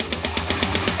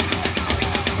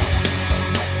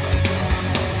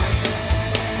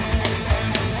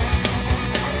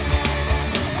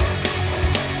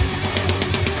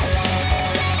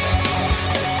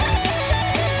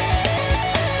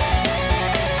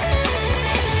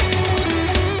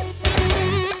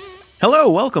Hello,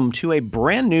 welcome to a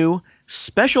brand new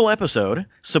special episode,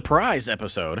 surprise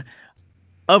episode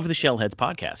of the Shellheads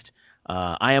podcast.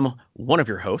 I am one of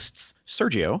your hosts,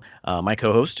 Sergio. My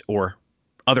co-host or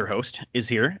other host is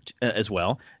here as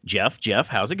well, Jeff. Jeff,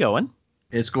 how's it going?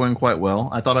 It's going quite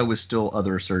well. I thought I was still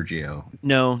other Sergio.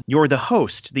 No, you're the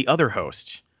host, the other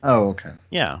host. Oh, okay.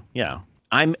 Yeah.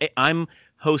 I'm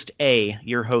host A,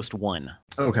 you're host 1.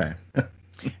 Okay.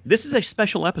 This is a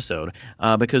special episode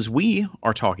because we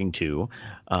are talking to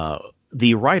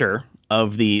the writer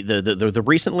of the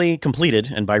recently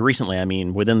completed, and by recently I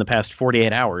mean within the past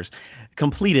 48 hours,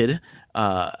 completed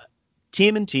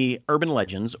TMNT Urban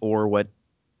Legends, or what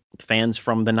fans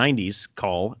from the 90s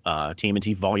call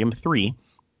TMNT Volume 3,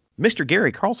 Mr.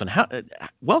 Gary Carlson.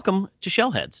 Welcome to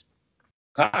Shellheads.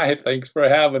 Hi, thanks for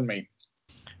having me.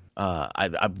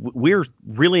 We're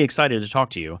really excited to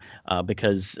talk to you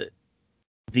because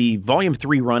the Volume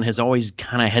 3 run has always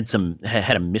kind of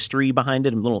had a mystery behind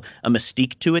it, a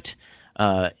mystique to it,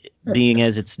 being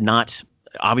as it's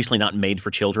obviously not made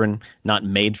for children, not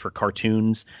made for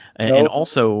cartoons, and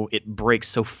also it breaks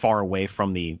so far away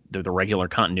from the regular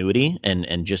continuity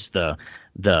and just the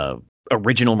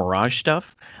original Mirage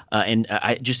stuff. And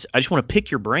I just want to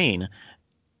pick your brain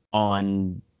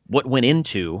on what went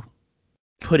into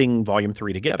putting Volume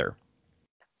 3 together.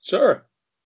 Sure.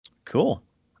 Cool.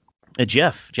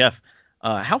 Jeff,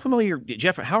 how familiar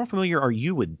are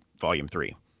you with Volume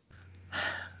 3?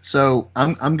 So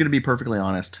I'm going to be perfectly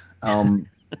honest.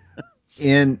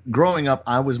 In growing up,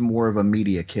 I was more of a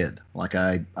media kid. Like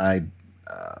I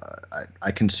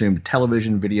consumed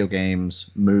television, video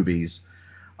games, movies,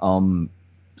 some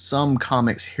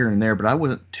comics here and there, but I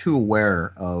wasn't too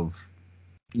aware of,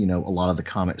 a lot of the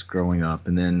comics growing up.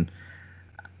 And then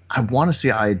I want to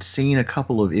say I'd seen a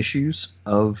couple of issues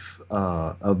of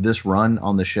this run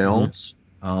on the shelves,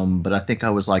 but I think I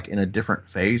was like in a different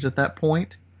phase at that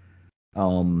point.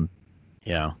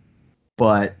 Yeah.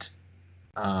 But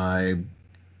I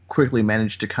quickly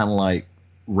managed to kind of like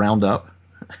round up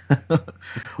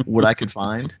what I could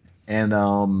find, and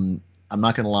I'm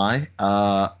not gonna lie,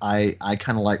 I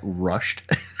kind of like rushed.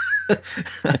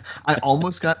 I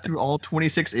almost got through all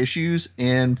 26 issues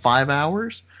in 5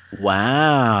 hours.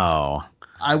 Wow.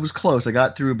 I was close. I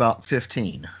got through about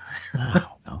 15.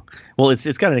 Oh. Well,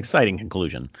 it's got an exciting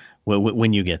conclusion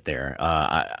when you get there.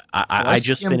 I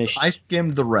just finished. I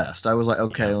skimmed the rest. I was like,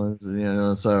 okay,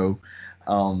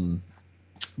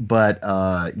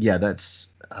 yeah. That's.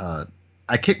 I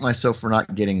kicked myself for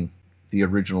not getting the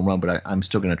original run, but I'm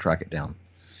still going to track it down.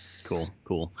 Cool.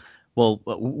 Well,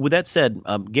 with that said,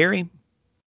 Gary,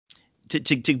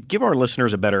 to give our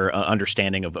listeners a better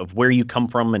understanding of where you come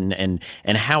from and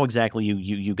how exactly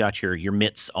you got your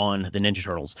mitts on the Ninja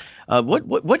Turtles,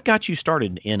 what got you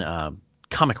started in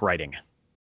comic writing?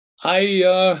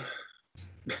 I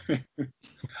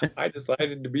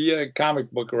decided to be a comic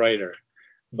book writer.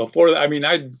 Before that,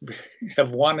 I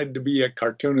have wanted to be a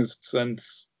cartoonist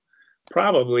since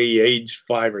probably age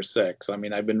 5 or 6.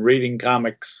 I've been reading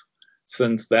comics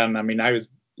since then. I've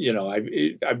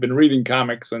been reading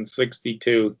comics since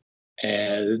 '62,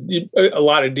 and a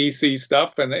lot of DC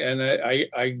stuff, and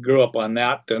I grew up on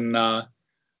that, and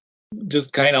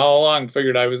just kind of all along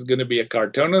figured I was going to be a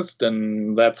cartoonist,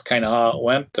 and that's kind of how it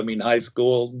went. High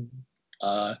school,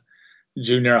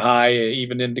 junior high,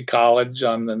 even into college,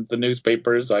 on the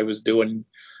newspapers, I was doing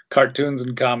cartoons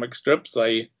and comic strips.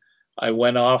 I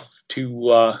went off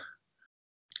to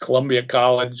Columbia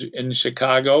College in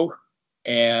Chicago,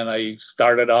 and I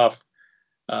started off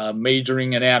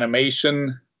majoring in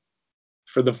animation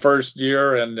for the first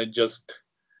year, and it's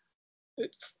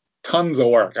tons of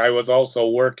work. I was also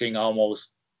working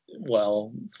almost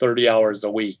 30 hours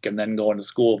a week, and then going to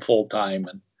school full time.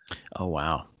 And oh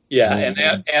wow, yeah,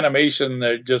 and animation,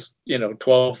 they're just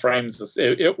 12 frames.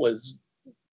 It was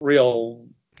real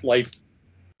life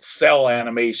cell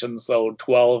animation, so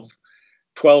 12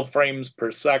 frames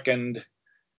per second.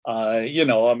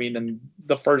 And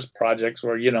the first projects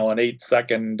were, an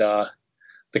 8-second,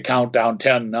 the countdown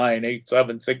 10, 9, 8,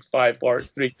 7, 6, 5, 4,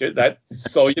 3, 2, that.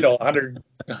 So,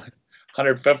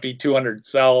 150, 200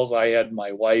 cells. I had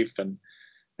my wife and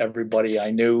everybody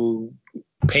I knew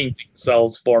painting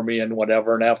cells for me and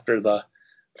whatever. And after the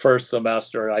first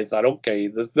semester, I thought, okay,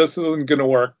 this isn't going to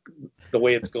work the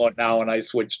way it's going now. And I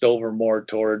switched over more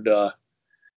toward,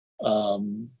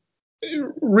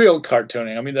 real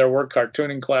cartooning. There were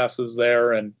cartooning classes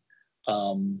there and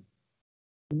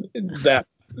that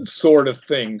sort of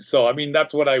thing. So,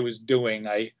 that's what I was doing.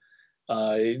 I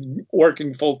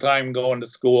working full time, going to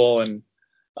school, and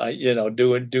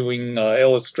doing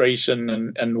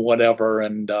illustration and whatever.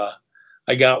 And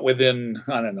I got within,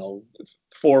 I don't know,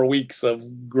 4 weeks of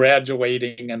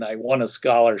graduating, and I won a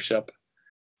scholarship.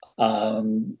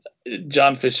 John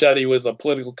Fischetti was a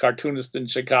political cartoonist in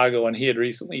Chicago, and he had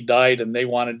recently died, and they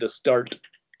wanted to start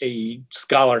a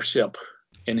scholarship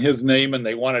in his name, and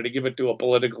they wanted to give it to a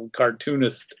political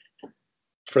cartoonist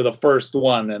for the first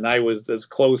one, and I was as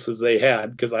close as they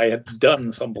had because I had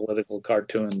done some political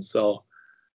cartoons. So,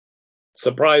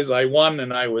 surprise, I won,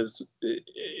 and I was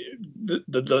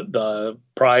the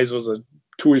prize was a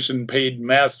tuition paid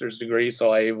master's degree,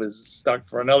 so I was stuck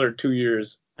for another 2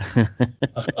 years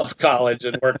of college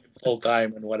and working full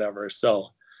time and whatever.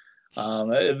 So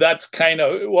that's kind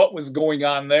of what was going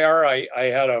on there. I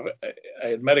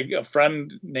had met a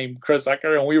friend named Chris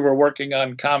Ecker, and we were working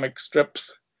on comic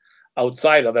strips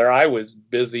outside of there. I was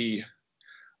busy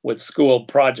with school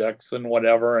projects and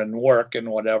whatever and work and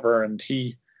whatever, and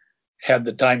he had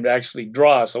the time to actually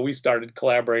draw. So we started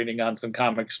collaborating on some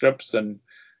comic strips, and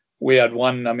we had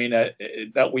one,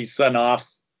 that we sent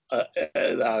off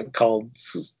called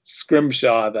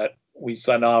Scrimshaw that we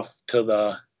sent off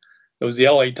to it was the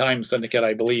LA Times Syndicate,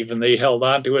 I believe, and they held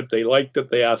on to it. They liked it.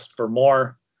 They asked for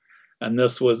more. And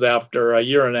this was after a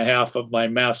year and a half of my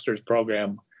master's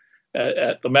program.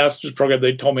 At the master's program,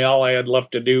 they told me all I had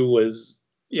left to do was,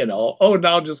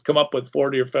 now just come up with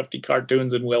 40 or 50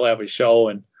 cartoons and we'll have a show.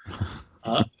 And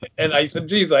I said,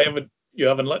 geez, you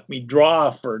haven't let me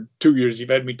draw for 2 years. You've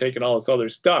had me taking all this other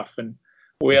stuff. And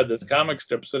we had this comic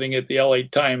strip sitting at the LA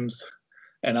Times.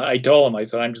 And I told him, I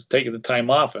said, I'm just taking the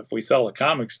time off. If we sell a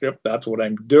comic strip, that's what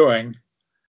I'm doing.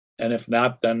 And if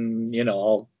not, then,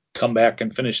 I'll come back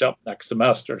and finish up next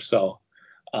semester. So,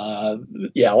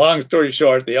 long story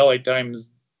short, the LA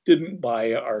Times didn't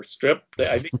buy our strip.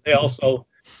 I think they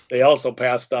also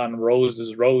passed on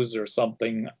Rose's Rose or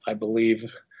something, I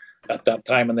believe, at that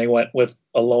time. And they went with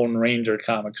a Lone Ranger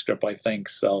comic strip, I think.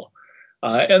 So,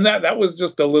 and that was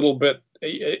just a little bit,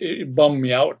 it bummed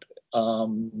me out.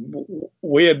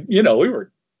 We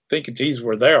were thinking, geez,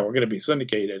 we're going to be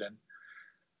syndicated. And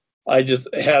I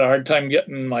just had a hard time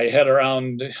getting my head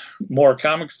around more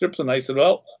comic strips. And I said,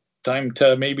 well, time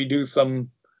to maybe do some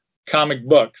comic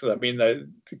books. The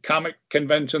comic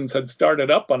conventions had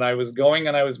started up, and I was going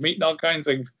and I was meeting all kinds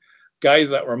of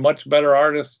guys that were much better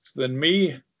artists than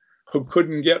me who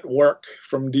couldn't get work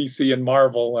from DC and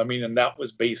Marvel. And that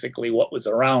was basically what was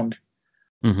around.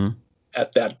 Mm-hmm.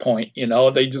 At that point,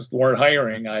 they just weren't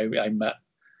hiring. I met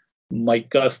Mike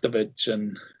Gustovich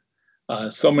and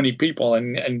so many people,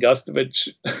 and Gustovich,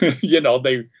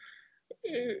 they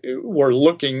were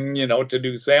looking, to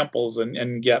do samples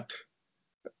and get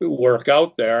work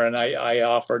out there. And I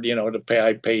offered, to pay.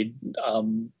 I paid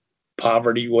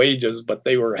poverty wages, but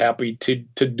they were happy to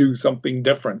do something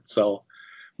different. So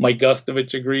Mike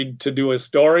Gustovich agreed to do a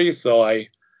story. So I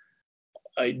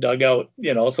dug out,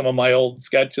 some of my old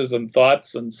sketches and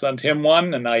thoughts and sent him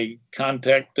one. And I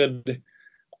contacted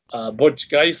Butch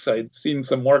Geis. I'd seen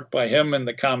some work by him in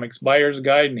the Comics Buyer's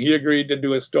Guide, and he agreed to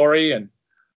do a story. And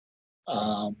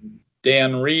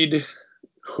Dan Reed,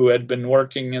 who had been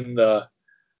working in the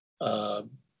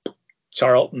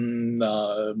Charlton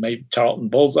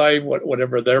Bullseye,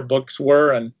 whatever their books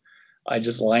were, and I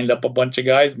just lined up a bunch of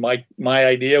guys. My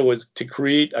idea was to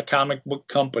create a comic book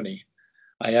company.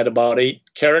 I had about 8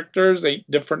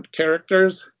 different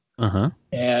characters,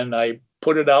 and I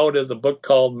put it out as a book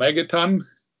called Megaton,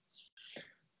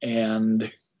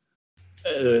 and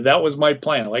that was my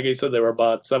plan. Like I said, there were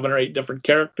about 7 or 8 different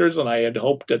characters, and I had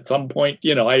hoped at some point,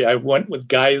 I went with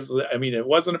guys. It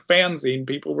wasn't a fanzine.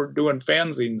 People were doing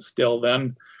fanzines still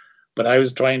then, but I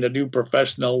was trying to do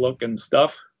professional looking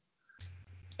stuff.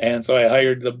 And so I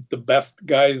hired the best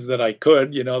guys that I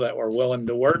could, that were willing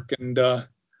to work, and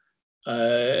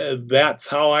that's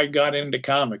how I got into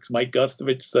comics. Mike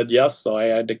Gustovich said yes, so I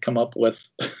had to come up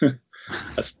with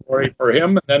a story for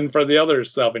him, and then for the other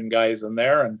 7 guys in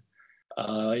there. And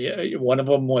one of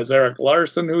them was Eric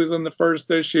Larson, who was in the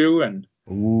first issue, and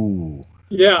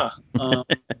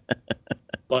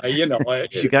but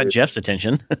you got Jeff's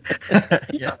attention.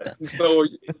 Yeah. So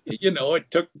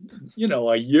it took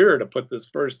a year to put this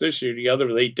first issue together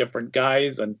with 8 different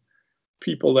guys and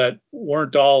people that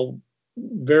weren't all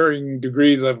varying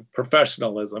degrees of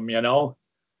professionalism.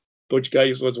 Butch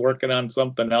Geis was working on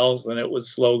something else, and it was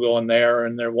slow going there.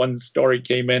 And there one story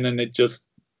came in, and it just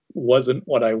wasn't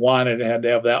what I wanted. I had to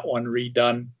have that one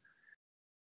redone.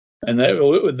 And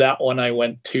with that one, I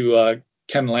went to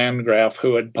Ken Landgraf,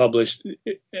 who had published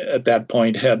at that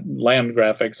point, had Land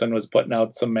Graphics, and was putting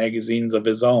out some magazines of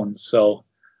his own. So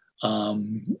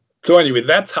anyway,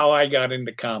 that's how I got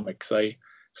into comics. I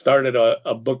started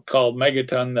a book called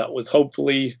Megaton that was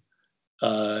hopefully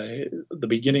the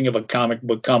beginning of a comic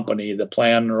book company. The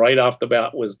plan right off the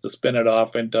bat was to spin it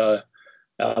off into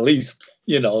at least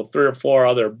 3 or 4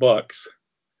 other books.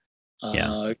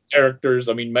 Characters.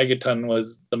 I mean, Megaton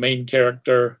was the main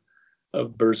character.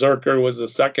 Berserker was the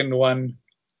second one.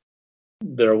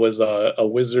 There was a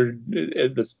wizard.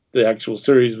 The actual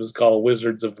series was called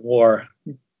Wizards of War.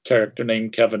 Character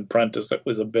named Kevin Prentice. That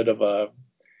was a bit of a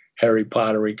Harry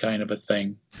Pottery kind of a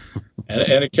thing.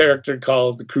 and a character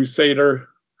called the Crusader,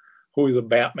 who was a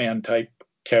Batman type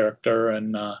character.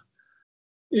 And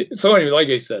so anyway, like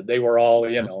I said, they were all,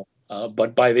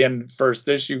 but by the end of the first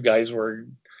issue, guys were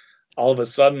all of a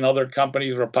sudden other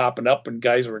companies were popping up and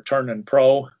guys were turning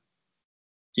pro,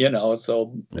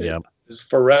 so it was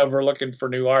forever looking for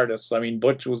new artists. I mean,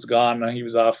 Butch was gone. He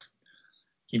was off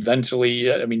eventually,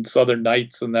 Southern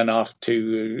Knights, and then off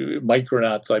to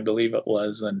Micronauts, I believe it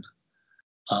was. And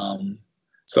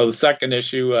so the second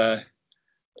issue,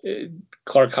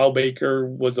 Clark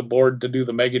Howbaker was aboard to do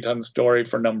the Megaton story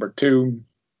for number 2,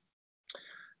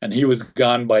 and he was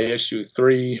gone by issue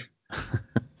 3.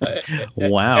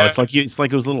 Wow, it's like it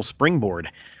was a little springboard.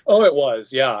 Oh, it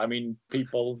was, yeah. I mean,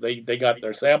 people they got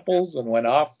their samples and went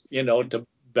off, to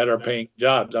better paying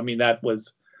jobs. I mean, that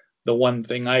was the one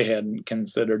thing I hadn't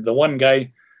considered. The one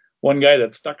guy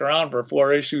that stuck around for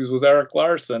 4 issues was Eric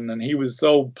Larson, and he was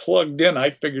so plugged in. I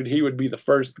figured he would be the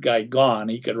first guy gone.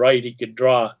 He could write, he could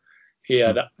draw, he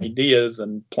had ideas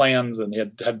and plans, and he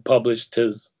had published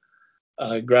his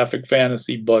graphic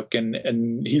fantasy book,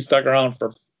 and he stuck around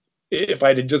for. If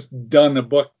I'd have just done a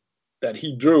book that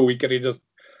he drew, we could have just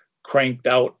cranked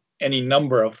out any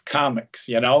number of comics,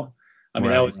 I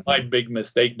mean, that was my big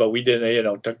mistake, but we did, it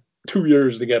took 2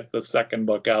 years to get the second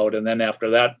book out. And then after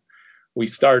that, we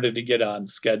started to get on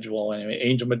schedule. And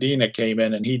Angel Medina came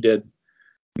in and he did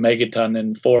Megaton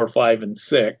in 4, 5, and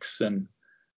 6. And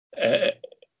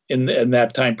in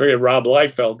that time period, Rob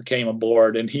Liefeld came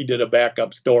aboard and he did a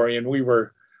backup story, and we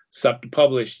were set to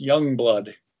publish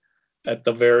Youngblood at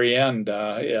the very end.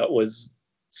 It was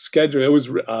scheduled. It was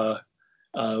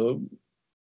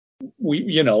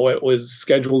it was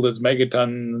scheduled as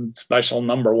Megaton special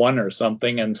number 1 or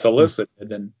something, and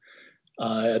solicited. And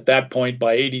at that point,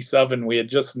 by 87, we had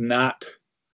just not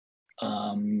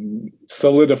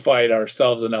solidified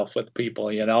ourselves enough with people,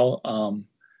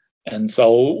 and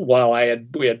so while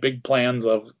we had big plans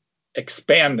of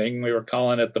expanding, we were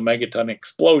calling it the Megaton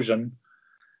Explosion.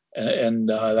 And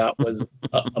that was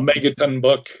a Megaton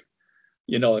book,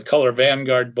 a Color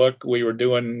Vanguard book. We were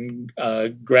doing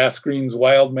Grass Green's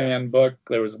Wildman book.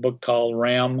 There was a book called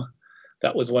Ram.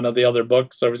 That was one of the other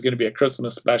books. There was going to be a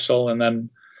Christmas special. And then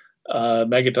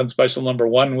Megaton special number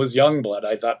 1 was Youngblood.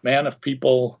 I thought, man, if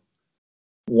people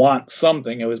want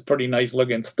something, it was pretty nice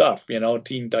looking stuff,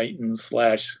 Teen Titans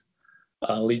 /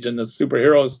 Legion of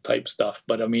Superheroes type stuff.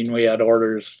 But I mean, we had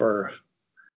orders for.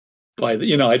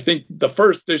 I think the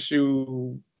first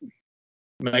issue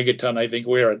Megaton, I think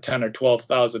we were at 10 or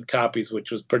 12,000 copies,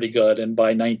 which was pretty good. And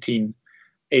by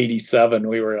 1987,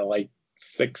 we were at like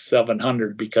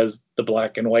 600-700 because the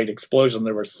black and white explosion.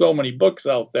 There were so many books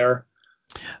out there.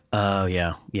 Oh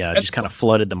yeah, it just kind of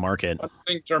flooded the market. I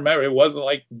think to remember, it wasn't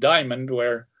like Diamond,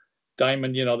 where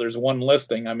Diamond, there's one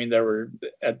listing. I mean, there were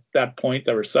at that point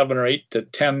 7 or 8 to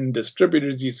 10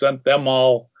 distributors. You sent them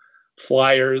all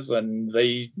flyers, and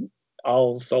they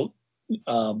also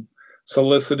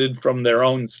solicited from their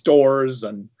own stores,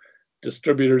 and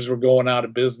distributors were going out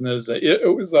of business.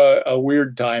 It was a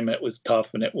weird time. It was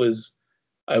tough, and I was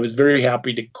very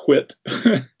happy to quit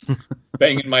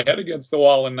banging my head against the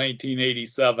wall in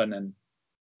 1987, and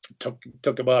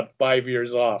took about 5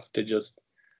 years off to just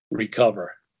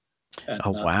recover. And,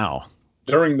 wow.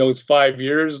 During those 5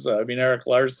 years, Eric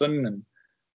Larson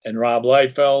and Rob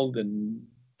Liefeld and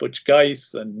Butch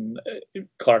Geis and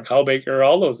Clark Howbaker,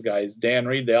 all those guys, Dan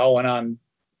Reed, they all went on,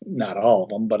 not all of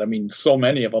them, but so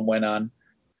many of them went on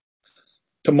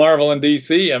to Marvel and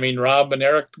DC. Rob and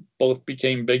Eric both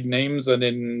became big names, and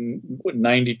in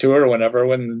 92 or whenever,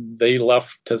 when they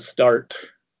left to start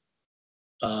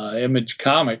Image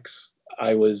Comics,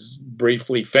 I was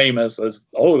briefly famous as,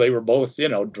 they were both,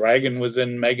 Dragon was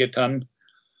in Megaton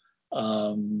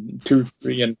 2,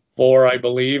 3, and 4, I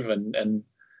believe, and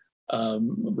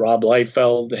Rob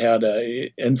Liefeld had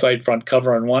a inside front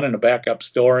cover on 1 and a backup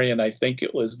story, and I think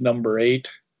it was number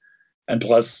 8. And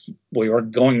plus, we were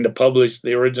going to publish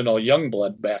the original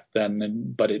Youngblood back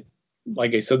then, but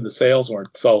like I said, the sales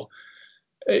weren't. So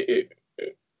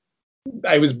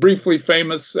I was briefly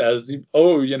famous as,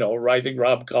 I think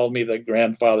Rob called me the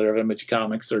grandfather of Image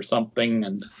Comics or something,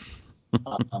 and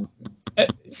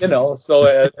so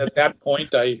at that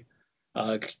point,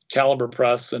 Caliber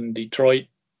Press in Detroit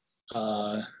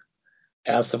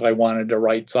asked if I wanted to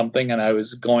write something, and I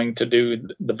was going to do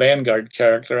the Vanguard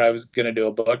character. I was going to do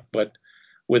a book, but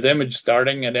with Image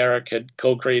starting and Eric had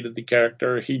co-created the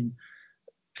character, he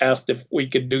asked if we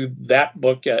could do that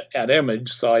book at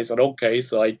Image. So I said, okay.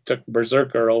 So I took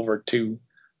Berserker over to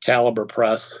Caliber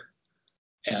Press,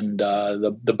 and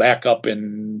the backup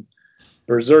in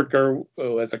Berserker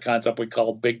was a concept we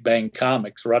called Big Bang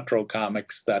Comics, retro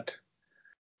comics. That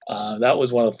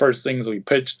was one of the first things we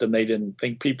pitched, and they didn't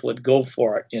think people would go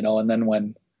for it, And then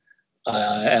when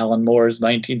Alan Moore's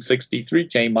 1963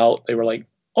 came out, they were like,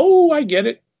 "Oh, I get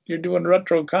it. You're doing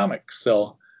retro comics."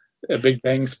 So Big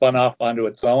Bang spun off onto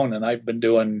its own, and I've been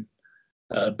doing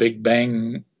Big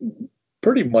Bang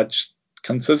pretty much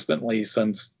consistently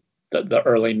since the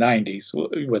early 90s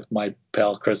with my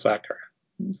pal Chris Ecker.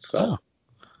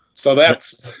 So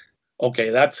that's okay.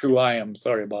 That's who I am.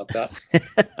 Sorry about that.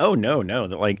 Oh no.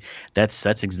 Like that's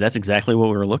exactly what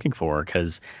we were looking for,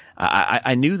 because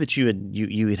I knew that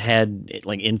you had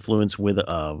like influence with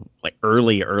like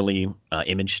early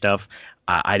Image stuff.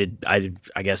 I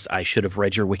guess I should have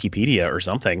read your Wikipedia or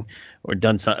something, or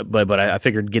done something, but I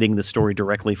figured getting the story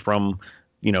directly from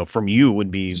you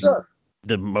would be Sure.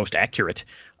 the most accurate.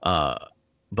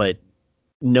 But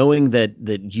knowing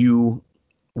that you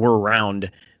were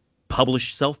around,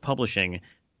 self-publishing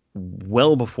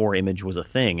well before Image was a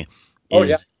thing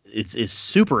is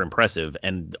super impressive,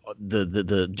 and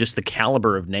the just the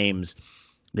caliber of names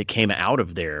that came out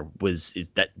of there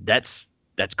that's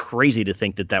crazy to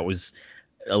think that was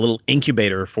a little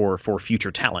incubator for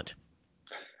future talent.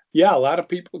 Yeah, a lot of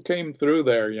people came through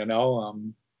there,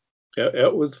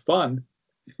 it was fun.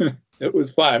 It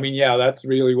was fun. I mean, yeah, that's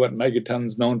really what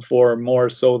Megaton's known for, more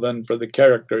so than for the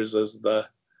characters, as the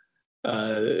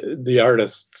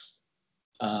artists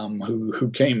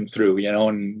who came through,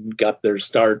 and got their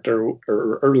start or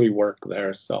early work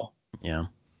there. So yeah,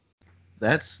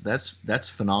 that's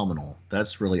phenomenal.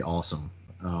 That's really awesome.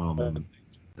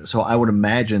 So I would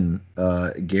imagine,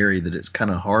 Gary, that it's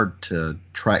kind of hard to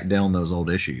track down those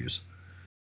old issues.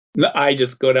 I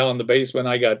just go down the basement.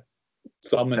 I got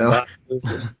some in boxes.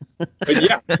 But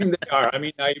yeah, I mean, they are. I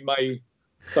mean,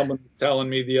 someone was telling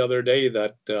me the other day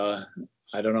that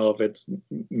I don't know if it's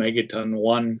Megaton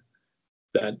 1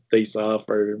 that they saw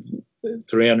for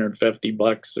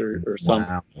 $350 or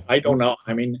something. Wow. I don't know.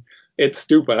 I mean, it's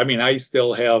stupid. I mean, I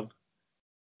still have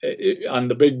on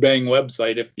the Big Bang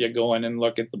website, if you go in and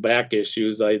look at the back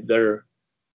issues, I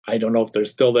don't know if they're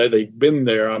still there. They've been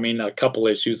there. I mean, a couple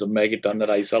issues of Megaton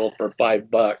that I sell for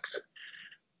 $5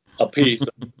 a piece.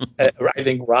 I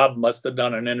think Rob must have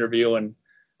done an interview and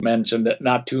mentioned it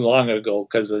not too long ago,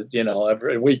 because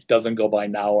every week doesn't go by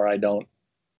now where I don't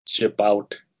ship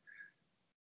out.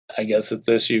 I guess it's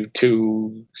issue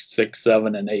 2, 6,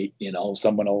 7, and 8.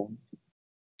 Someone will,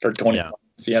 for 20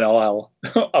 bucks, I'll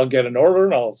get an order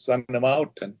and I'll send them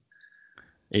out. And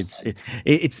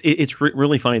it's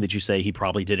really funny that you say he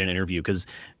probably did an interview,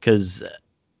 because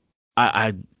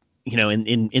I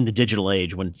in the digital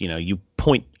age, when you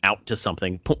point out to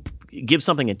something, give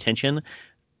something attention,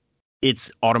 it's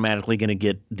automatically going to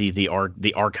get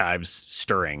the archives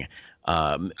stirring.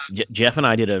 Jeff and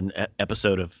I did an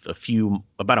episode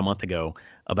about a month ago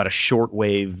about a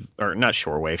short-lived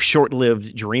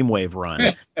Dreamwave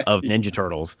run of Ninja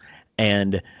Turtles,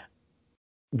 and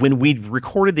when we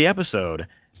recorded the episode,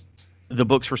 the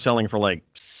books were selling for like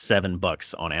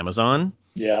 $7 on Amazon.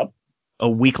 Yeah. A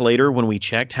week later, when we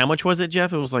checked, how much was it,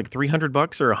 Jeff? It was like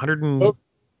 $300 or 100 and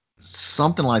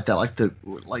something like that.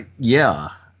 Yeah.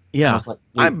 Yeah. I was like,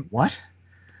 wait, what?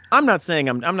 I'm not saying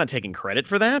I'm not taking credit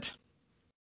for that.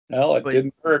 Well, it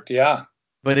didn't hurt, yeah.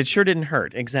 But it sure didn't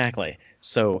hurt, exactly.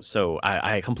 So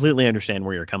I completely understand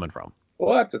where you're coming from.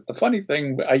 Well, that's it. The funny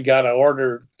thing, I got an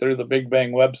order through the Big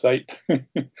Bang website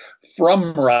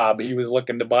from Rob. He was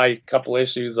looking to buy a couple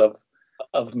issues of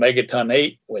Megaton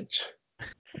 8, which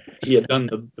he had done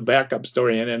the backup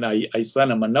story in, and I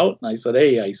sent him a note, and I said,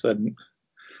 hey, I said,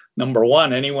 number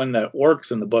one, anyone that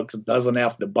works in the books doesn't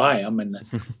have to buy them, and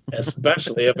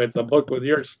especially if it's a book with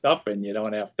your stuff in, you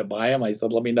don't have to buy them. I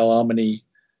said, let me know how many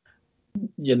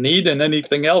you need and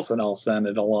anything else, and I'll send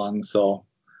it along. So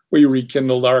we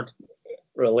rekindled our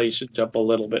relationship a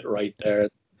little bit right there.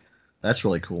 That's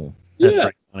really cool. Yeah,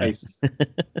 nice.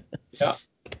 Yeah.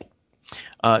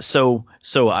 So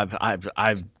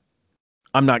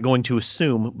I'm not going to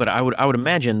assume, but I would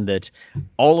imagine that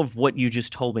all of what you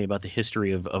just told me about the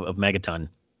history of Megaton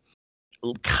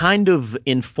kind of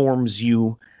informs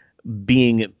you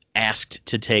being asked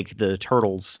to take the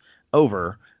Turtles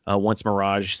over once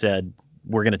Mirage said,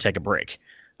 we're going to take a break.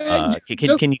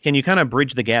 Can you kind of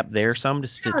bridge the gap there some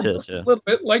just yeah, just a little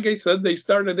bit. Like I said, they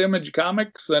started Image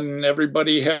Comics, and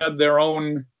everybody had their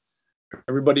own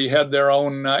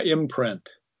imprint.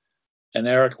 And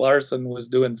Eric Larson was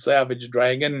doing Savage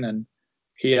Dragon, and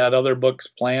he had other books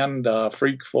planned,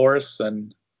 Freak Force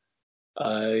and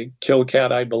Kill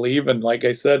Cat, I believe. And like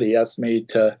I said, he asked me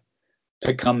to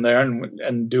come there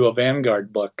and do a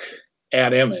Vanguard book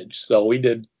at Image. So we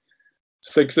did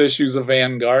 6 issues of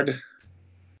Vanguard,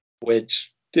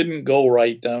 which didn't go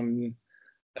right.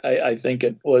 I think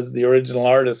it was the original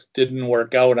artist didn't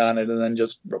work out on it, and then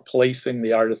just replacing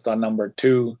the artist on number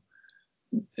 2,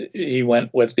 he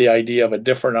went with the idea of a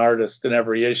different artist in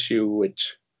every issue,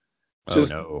 which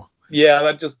yeah,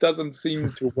 that just doesn't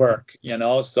seem to work,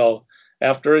 So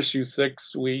after issue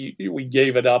 6, we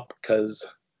gave it up because,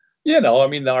 I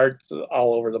mean, the art's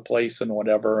all over the place and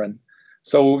whatever, and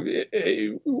so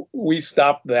we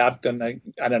stopped that, and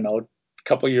I don't know,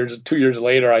 2 years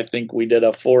later, I think we did a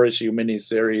 4-issue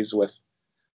miniseries with,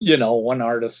 one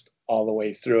artist all the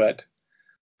way through it.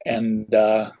 And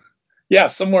yeah,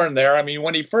 somewhere in there. I mean,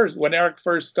 when Eric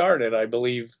first started, I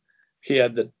believe he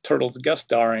had the Turtles guest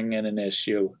starring in an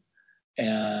issue,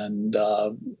 and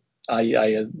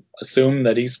I assumed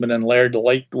that Eastman and Laird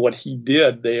liked what he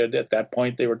did. At that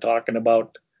point they were talking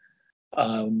about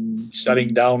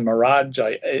shutting down Mirage.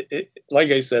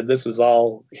 Like I said, this is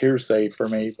all hearsay for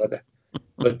me, but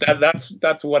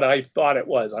that's what I thought it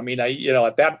was. I mean,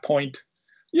 at that point,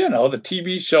 the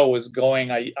TV show was going.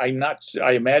 I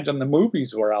imagine the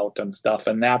movies were out and stuff,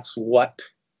 and that's what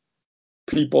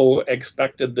people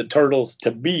expected the Turtles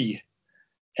to be.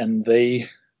 And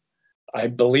I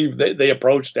believe they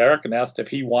approached Eric and asked if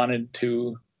he wanted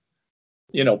to,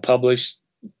 publish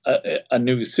a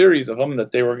new series of them,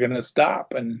 that they were going to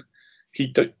stop. And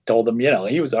he told them,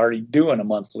 he was already doing a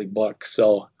monthly book.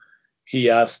 So he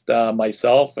asked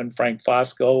myself and Frank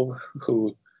Fosco,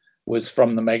 who was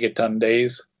from the Megaton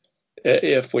days,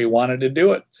 if we wanted to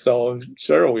do it. So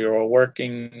sure, we were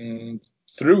working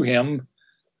through him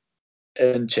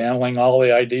and channeling all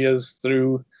the ideas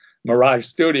through Mirage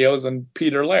Studios and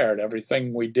Peter Laird.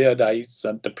 Everything we did, I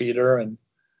sent to Peter and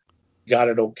got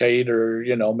it okayed,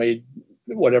 or made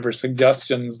whatever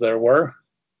suggestions there were,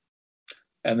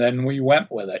 and then we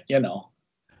went with it.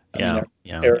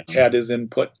 Eric had his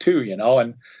input too,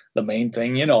 and the main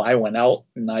thing, I went out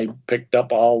and I picked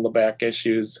up all the back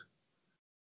issues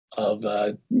of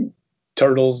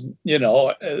Turtles,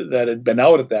 that had been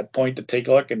out at that point, to take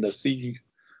a look and to see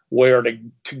where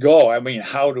to go. I mean,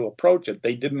 how to approach it.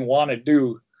 They didn't want to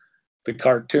do the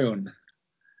cartoon.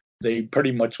 They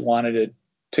pretty much wanted it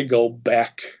to go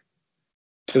back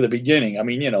to the beginning. I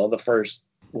mean, the first,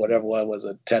 whatever, what was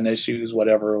it, 10 issues,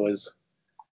 whatever it was,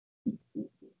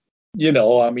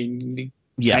 I mean,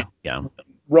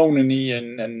 Ronin-y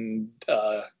and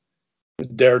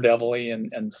Daredevil-y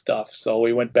and stuff. So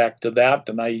we went back to that,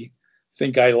 and I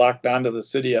think I locked onto the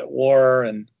City at War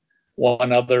and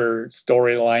one other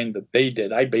storyline that they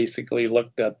did. I basically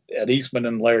looked at Eastman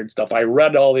and Laird stuff. I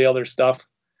read all the other stuff,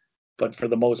 but for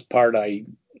the most part, I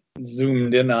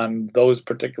zoomed in on those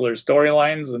particular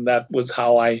storylines, and that was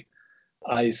how I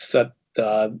set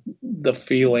the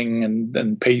feeling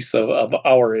and pace of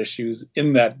our issues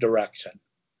in that direction.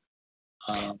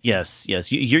 Yes.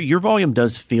 Your volume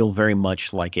does feel very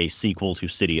much like a sequel to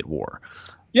City at War.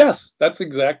 Yes, that's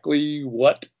exactly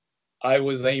what I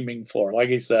was aiming for. Like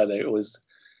I said, it was,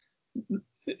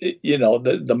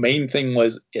 the main thing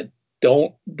was,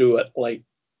 don't do it like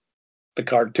the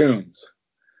cartoons.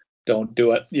 Don't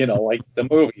do it, like the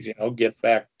movies, get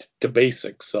back to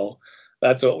basics. So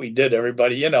that's what we did,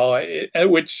 everybody,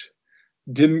 which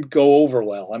didn't go over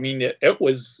well. I mean, it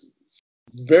was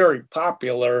very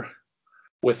popular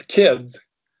with kids.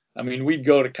 I mean, we'd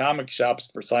go to comic shops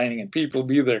for signing, and people would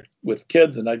be there with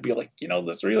kids, and I'd be like,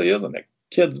 this really isn't a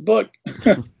kid's book.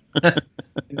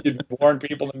 You'd warn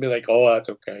people and be like, oh, that's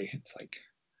okay. It's like,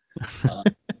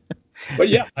 but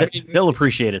yeah, I mean, they'll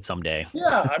appreciate it someday.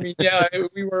 Yeah, I mean, yeah,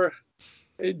 we were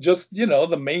just,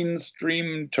 the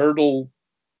mainstream Turtle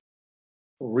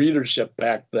readership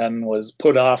back then was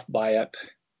put off by it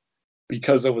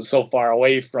because it was so far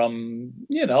away from,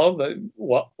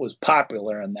 what was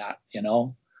popular in that,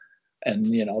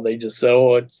 and, they just said,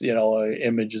 oh, it's,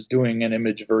 Image is doing an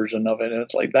Image version of it. And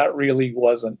it's like, that really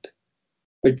wasn't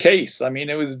the case. I mean,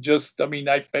 it was just,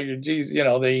 I figured, geez,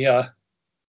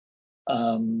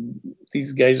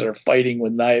 these guys are fighting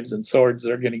with knives and swords.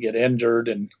 They're going to get injured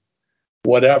and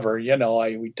whatever,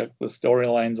 we took the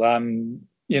storylines on,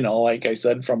 like I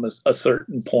said, from a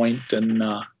certain point, and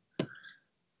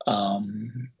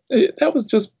that was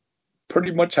just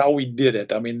pretty much how we did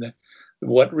it. I mean,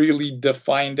 what really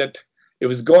defined it. It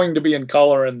was going to be in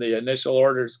color, and the initial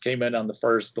orders came in on the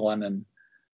first one, and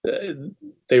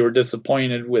they were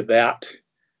disappointed with that.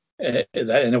 And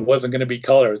it wasn't going to be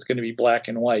color; it was going to be black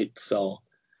and white. So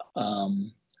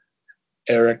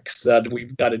Eric said,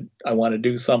 I want to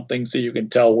do something so you can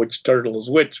tell which turtle is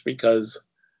which, because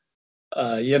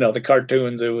the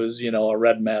cartoons, it was, a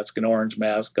red mask, an orange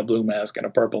mask, a blue mask, and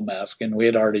a purple mask. And we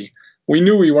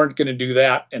knew we weren't going to do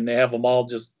that, and they have them all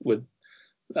just with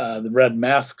the red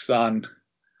masks on,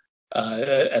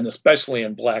 and especially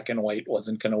in black and white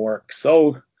wasn't going to work.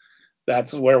 So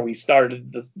that's where we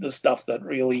started the stuff that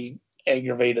really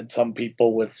aggravated some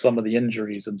people with some of the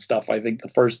injuries and stuff. I think the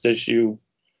first issue,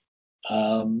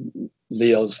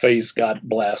 Leo's face got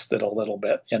blasted a little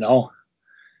bit, and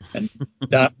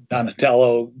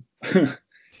Donatello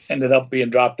ended up being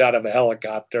dropped out of a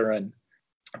helicopter and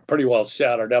pretty well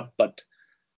shattered up. But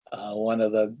one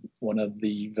of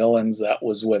the villains that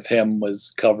was with him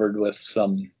was covered with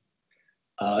some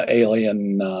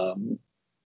alien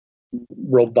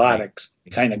robotics,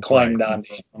 kind of climbed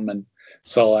onto him, and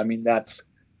so I mean that's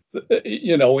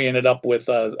we ended up with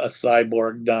a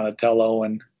cyborg Donatello,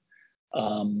 and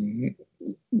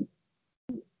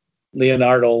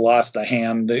Leonardo lost a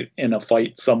hand in a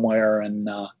fight somewhere, and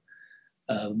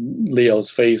Leo's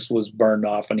face was burned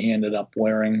off, and he ended up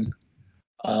wearing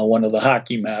one of the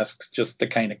hockey masks just to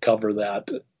kind of cover that.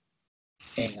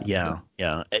 And, yeah.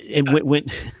 And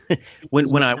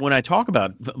when I talk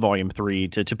about Volume 3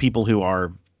 to people who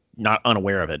are not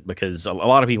unaware of it, because a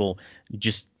lot of people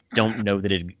just don't know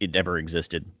that it ever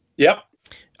existed. Yep.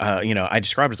 I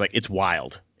described it as like, it's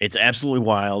wild. It's absolutely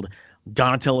wild.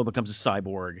 Donatello becomes a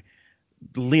cyborg.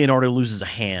 Leonardo loses a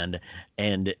hand,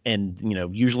 and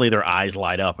usually their eyes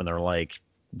light up and they're like,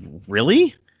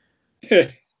 really?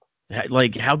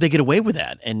 Like, how'd they get away with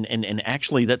that? And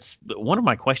actually, that's one of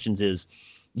my questions is,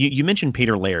 you mentioned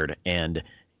Peter Laird, and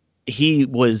he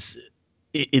was,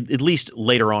 at least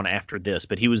later on after this,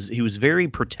 but he was very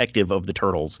protective of the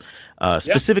Turtles,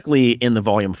 specifically in the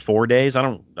Volume 4 days. I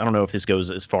don't know if this goes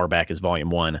as far back as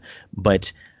Volume 1,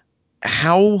 but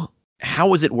how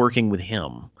was it working with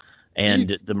him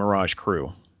and the Mirage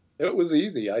crew? It was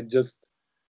easy. Gosh,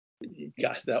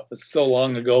 that was so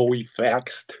long ago. We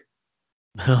faxed.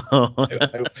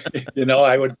 I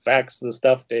would fax the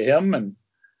stuff to him, and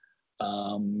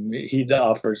he'd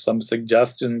offer some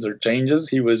suggestions or changes.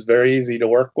 He was very easy to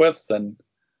work with, and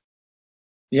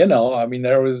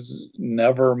there was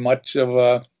never much of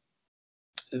a.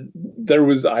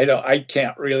 I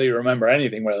can't really remember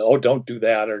anything where don't do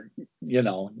that, or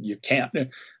you can't.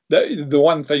 The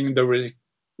one thing, there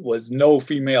was no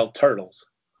female turtles.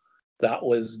 That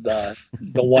was the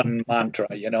one mantra,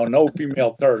 no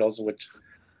female turtles, which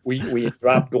we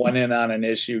dropped one in on an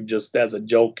issue just as a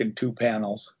joke in 2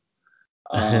 panels,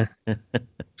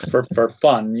 for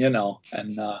fun, and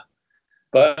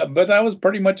but that was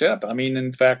pretty much it. I mean,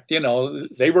 in fact, he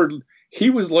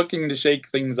was looking to shake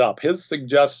things up. His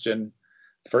suggestion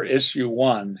for issue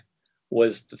 1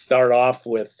 was to start off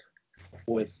with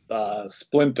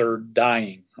Splinter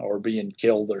dying or being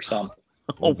killed or something.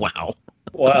 Oh, wow.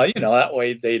 Well, that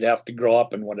way they'd have to grow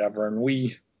up and whatever. And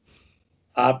we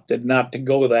opted not to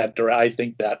go that direction. I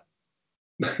think that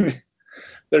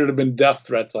there'd have been death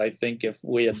threats, I think, if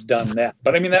we had done that.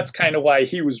 But I mean, that's kind of why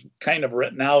he was kind of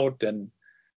written out and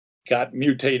got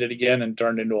mutated again and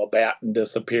turned into a bat and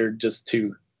disappeared, just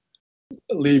to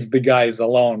leave the guys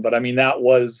alone. But I mean, that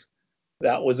was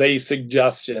a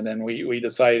suggestion, and we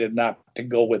decided not to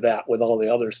go with that, with all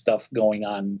the other stuff going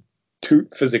on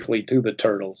physically to the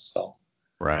Turtles. So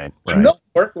right. No,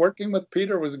 working with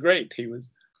Peter was great. He was,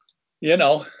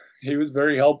 he was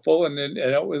very helpful, and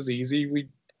it was easy. We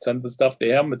send the stuff to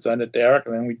him, we'd send it to Eric,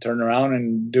 and then we'd turn around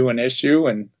and do an issue,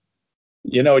 and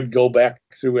it'd go back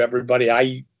through everybody.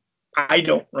 I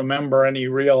don't remember any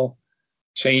real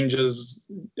changes,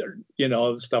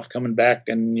 stuff coming back,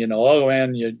 and oh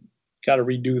man, you got to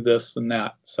redo this and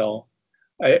that. So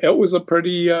it was a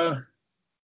pretty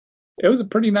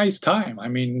nice time. I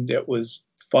mean, it was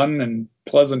fun and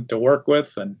pleasant to work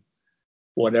with, and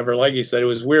whatever. Like you said, it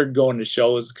was weird going to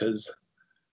shows because,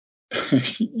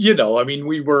 I mean,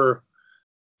 we were,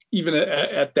 even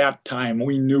at that time,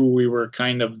 we knew we were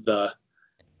kind of the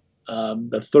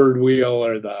third wheel,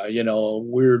 or the,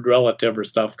 weird relative or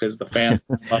stuff, because the fans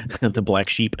the black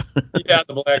sheep. Yeah,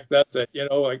 the black, that's it.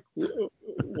 Like,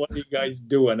 what are you guys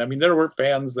doing? I mean, there were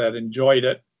fans that enjoyed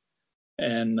it,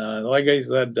 and like I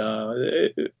said,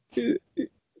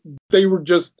 they were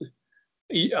just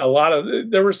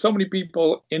there were so many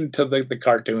people into the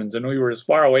cartoons, and we were as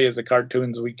far away as the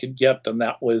cartoons we could get, and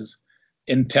that was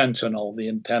intentional. The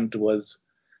intent was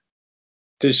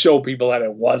to show people that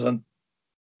it wasn't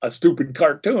a stupid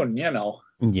cartoon, you know.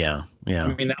 Yeah, yeah.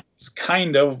 I mean, that was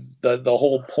kind of the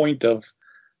whole point of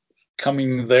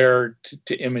coming there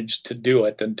to Image to do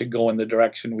it and to go in the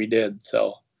direction we did.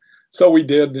 So we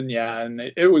did, and yeah, and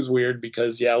it was weird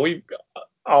because yeah, we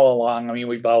all along, I mean,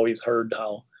 we've always heard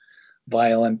how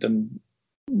violent and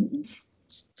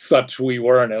such we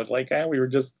were, and it was like, we were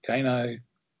just kind of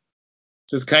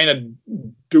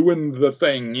doing the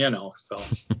thing, you know. So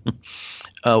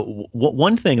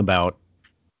one thing about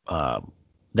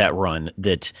that run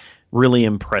that really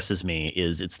impresses me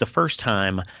is it's the first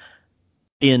time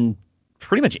in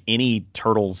pretty much any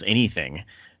Turtles anything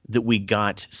that we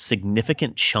got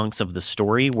significant chunks of the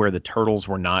story where the Turtles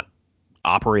were not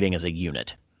operating as a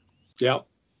unit. Yeah.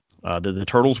 The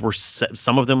Turtles were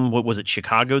some of them. What was it?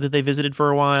 Chicago that they visited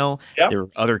for a while. Yeah. There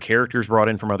were other characters brought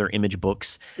in from other Image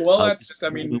books. Well, that's. I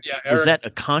mean, yeah. Was that a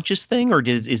conscious thing, or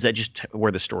is that just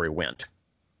where the story went?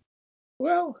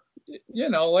 Well, you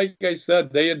know, like I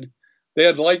said, they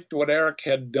had liked what Eric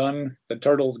had done. The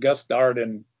Turtles guest starred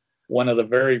in one of the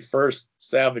very first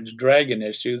Savage Dragon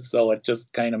issues, so it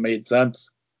just kind of made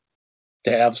sense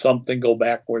to have something go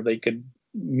back where they could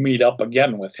meet up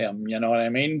again with him. You know what I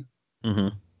mean? Mm-hmm.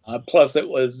 Plus, it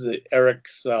was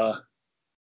Eric's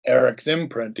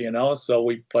imprint, you know. So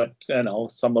we put, you know,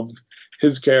 some of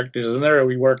his characters in there.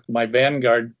 We worked my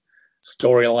Vanguard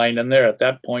storyline in there. At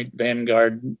that point,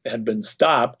 Vanguard had been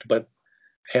stopped, but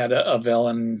had a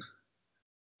villain.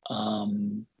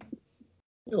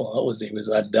 What was he? Was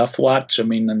that Death Watch? I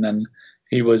mean, and then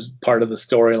he was part of the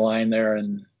storyline there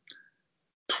in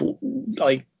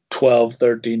like 12,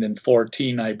 13, and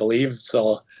 14, I believe.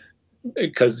 So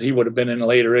because he would have been in a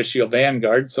later issue of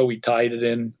Vanguard, so we tied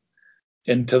it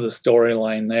into the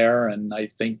storyline there. And I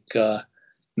think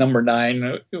number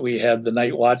 9, we had the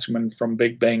Night Watchman from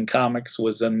Big Bang Comics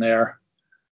was in there.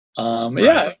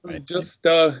 Yeah, it was just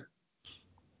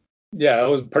yeah, it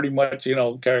was pretty much, you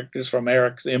know, characters from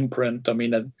Eric's imprint. I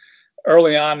mean,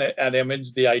 early on at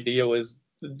Image, the idea was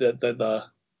that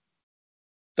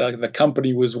the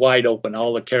company was wide open.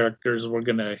 All the characters were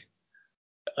going to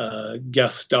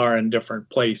guest star in different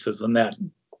places, and that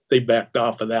they backed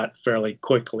off of that fairly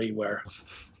quickly, where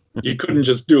you couldn't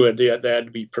just do it. There had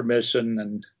to be permission,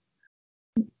 and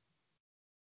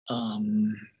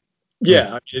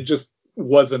yeah, it just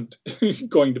wasn't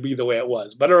going to be the way it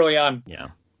was. But early on,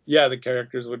 yeah, the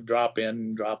characters would drop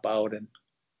in, drop out, and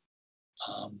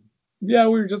yeah,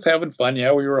 we were just having fun.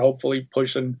 Yeah, we were hopefully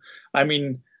pushing. I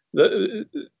mean, the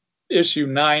issue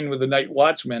 9 with the Night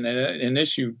Watchman and in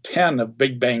issue 10 of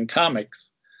Big Bang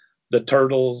Comics, the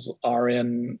Turtles are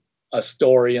in a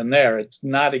story in there. It's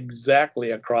not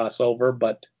exactly a crossover,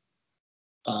 but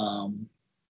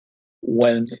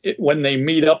when they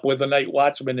meet up with the Night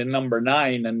Watchman in number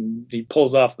 9 and he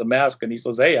pulls off the mask and he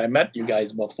says, "Hey, I met you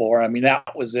guys before." I mean,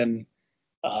 that was in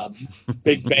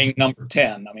Big Bang number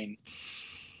 10. I mean,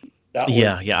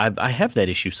 I have that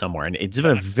issue somewhere, and it's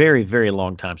been a very, very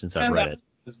long time since I've read it.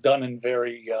 It's done in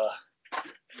very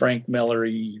Frank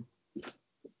Miller-y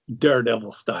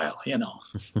Daredevil style, you know.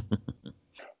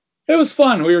 It was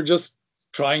fun. We were just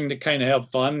trying to kind of have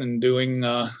fun and doing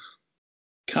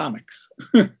comics.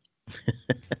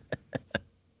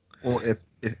 Well,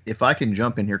 if I can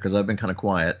jump in here, because I've been kind of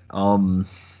quiet.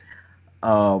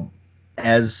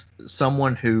 As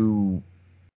someone who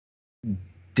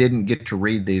didn't get to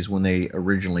read these when they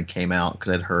originally came out,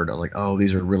 because I'd heard, I was like, oh,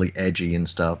 these are really edgy and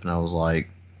stuff, and I was like,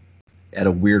 at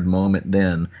a weird moment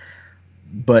then.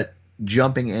 But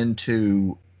jumping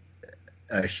into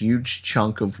a huge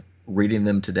chunk of reading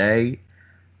them today,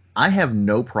 I have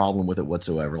no problem with it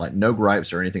whatsoever. Like, no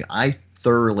gripes or anything. I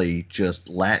thoroughly just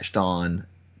latched on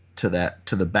to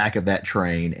the back of that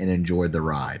train and enjoyed the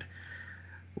ride.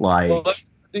 Like, well, that's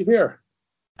good to hear.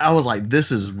 I was like,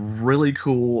 this is really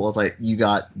cool. I was like, you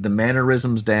got the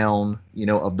mannerisms down, you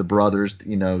know, of the brothers,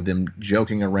 you know, them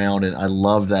joking around, and I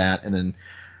love that. And then,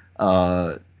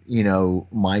 you know,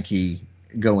 Mikey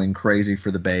going crazy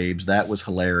for the babes. That was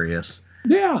hilarious.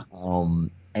 Yeah.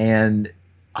 And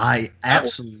I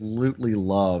absolutely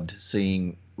loved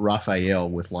seeing Raphael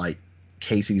with, like,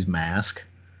 Casey's mask.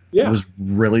 Yeah. It was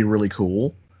really, really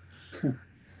cool.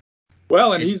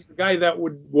 Well, and he's the guy that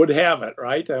would have it,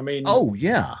 right? I mean. Oh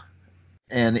yeah.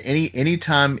 And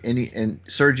anytime and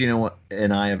Serge, you know,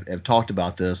 and I have talked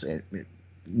about this, and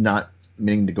not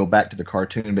meaning to go back to the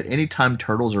cartoon, but anytime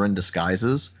turtles are in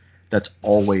disguises, that's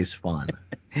always fun.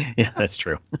 Yeah, that's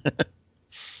true.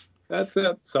 That's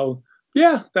it. So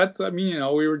yeah, I mean, you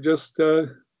know, we were just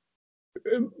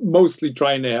mostly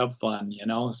trying to have fun, you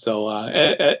know. So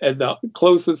at the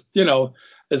closest, you know,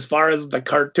 as far as the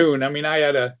cartoon, I mean,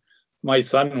 my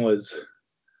son was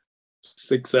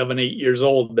 6, 7, 8 years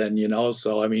old then,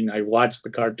 So I mean, I watched the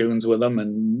cartoons with them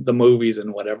and the movies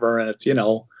and whatever, and it's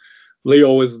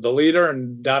Leo was the leader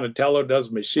and Donatello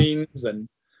does machines and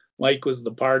Mike was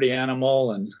the party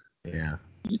animal Yeah.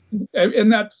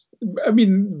 and that's, I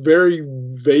mean, very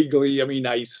vaguely. I mean,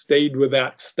 I stayed with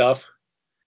that stuff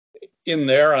in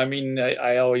there. I mean,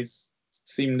 I always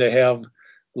seem to have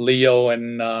Leo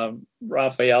and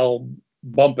Raphael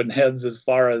bumping heads as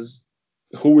far as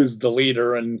who is the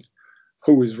leader and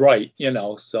who is right,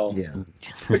 So, Yeah.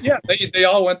 but yeah, they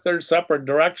all went their separate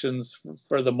directions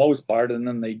for the most part, and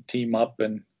then they team up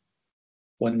and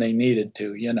when they needed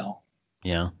to,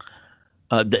 Yeah.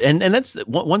 And that's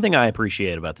one thing I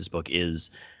appreciate about this book is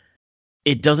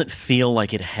it doesn't feel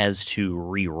like it has to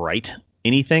rewrite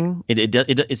anything.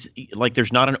 It's like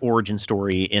there's not an origin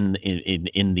story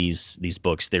in these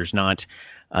books. There's not.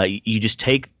 You just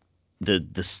take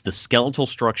the skeletal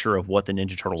structure of what the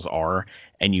Ninja Turtles are,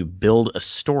 and you build a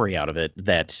story out of it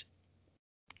that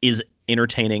is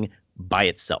entertaining by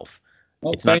itself.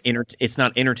 Well, It's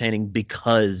not entertaining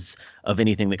because of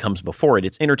anything that comes before it.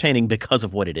 It's entertaining because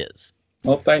of what it is.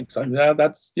 Well, thanks. And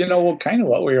that's kind of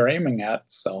what we were aiming at.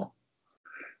 So,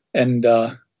 and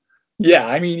yeah,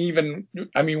 I mean,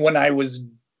 when I was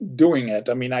doing it,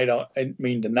 I mean, I don't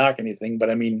mean to knock anything,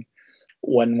 but I mean,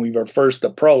 when we were first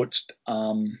approached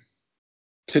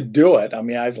to do it, I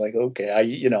mean, I was like, okay,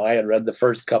 I had read the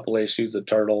first couple issues of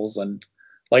Turtles, and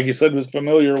like you said, was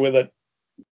familiar with it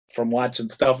from watching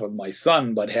stuff with my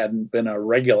son, but hadn't been a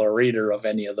regular reader of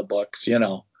any of the books,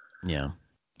 Yeah.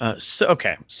 So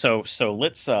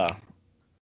let's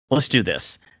do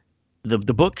this. The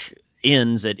book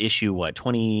ends at issue what,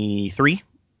 23?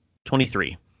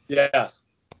 23. Yes.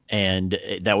 And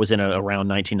that was in around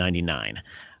 1999.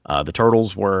 The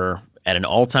Turtles were at an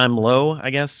all-time low, I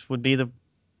guess would be the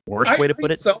worst way to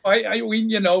put it. So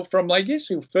we, from like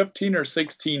issue 15 or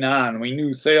 16 on, we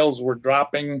knew sales were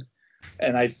dropping,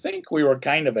 and I think we were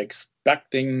kind of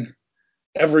expecting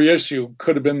every issue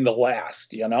could have been the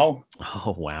last,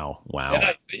 Oh, wow.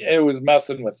 And it was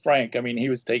messing with Frank. I mean, he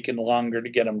was taking longer to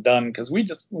get them done because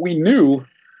we knew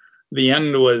the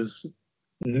end was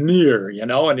near,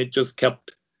 and it just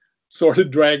kept sort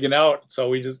of dragging out. So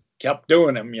we just kept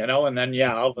doing them, and then,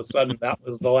 yeah, all of a sudden that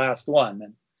was the last one.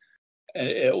 And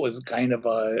it was kind of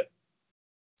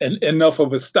enough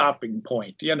of a stopping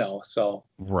point, so.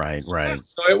 Right.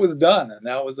 So it was done, and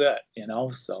that was it,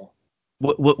 so.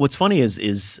 What's funny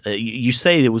is you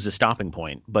say it was a stopping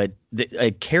point, but a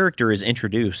character is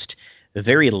introduced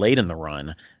very late in the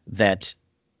run that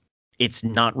it's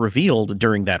not revealed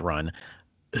during that run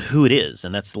who it is,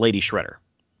 and that's Lady Shredder.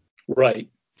 Right.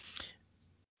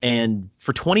 And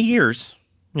for 20 years,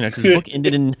 because the book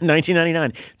ended in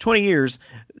 1999, 20 years,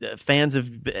 fans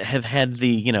have had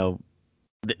the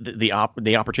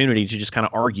opportunity to just kind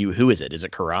of argue, who is it? Is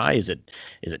it Karai? Is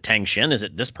it Tang Shen? Is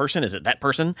it this person? Is it that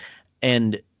person?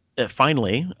 And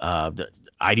finally, the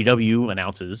IDW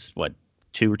announces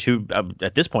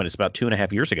at this point it's about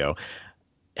 2.5 years ago.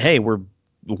 Hey, we're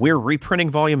reprinting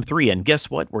Volume 3, and guess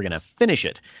what? We're gonna finish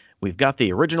it. We've got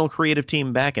the original creative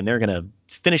team back, and they're gonna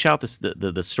finish out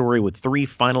the story with 3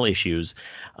 final issues,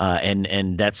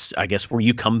 and that's, I guess, where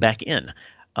you come back in.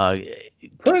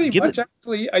 Pretty much,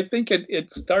 actually. I think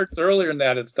it starts earlier than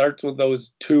that. It starts with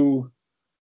those 2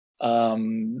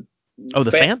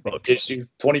 the fan books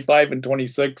issues, 25 and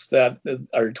 26, that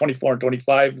are 24 and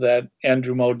 25, that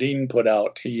Andrew Modine put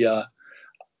out. He a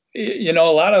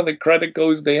lot of the credit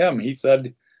goes to him. He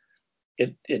said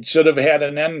it should have had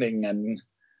an ending, and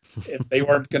if they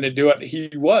weren't going to do it, he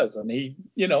was. And he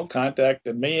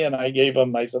contacted me, and I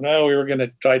said, well, we were going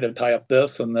to try to tie up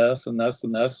this and this and this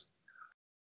and this.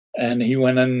 And he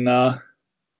went and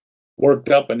worked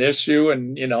up an issue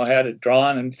and, had it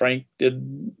drawn, and Frank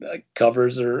did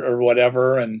covers or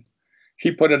whatever. And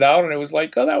he put it out, and it was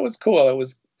like, oh, that was cool.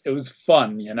 It was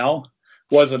fun,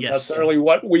 wasn't necessarily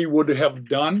what we would have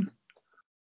done,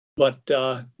 but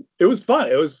it was fun.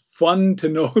 It was fun to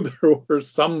know there were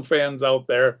some fans out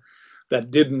there that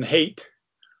didn't hate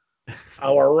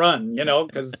our run,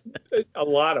 because a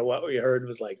lot of what we heard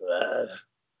was like, ugh.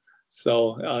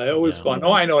 So it was fun.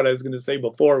 Oh, I know what I was going to say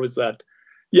before was that,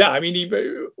 yeah, I mean,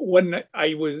 even when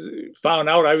I found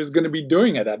out I was going to be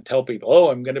doing it, I'd tell people,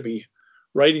 oh, I'm going to be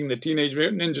writing the Teenage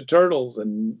Mutant Ninja Turtles,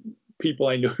 and people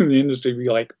I knew in the industry would be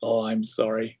like, oh, I'm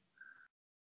sorry.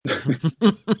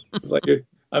 It's like,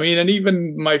 I mean, and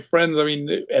even my friends, I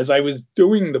mean, as I was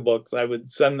doing the books, I would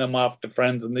send them off to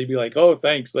friends, and they'd be like, oh,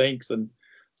 thanks. And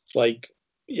it's like,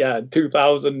 yeah,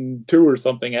 2002 or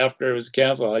something, after it was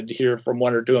canceled, I'd hear from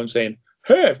one or two of them saying,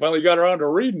 hey, I finally got around to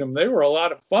reading them. They were a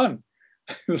lot of fun.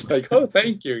 It's like, oh,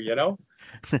 thank you,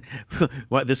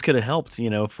 Well, this could have helped,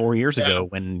 4 years Yeah, ago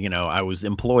when, I was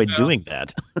employed well, doing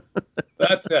that.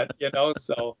 that's it,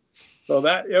 So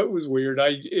that it was weird.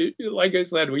 Like I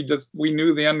said, we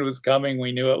knew the end was coming.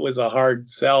 We knew it was a hard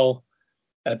sell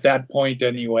at that point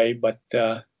anyway. But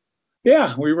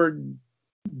yeah, we were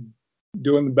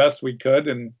doing the best we could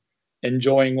and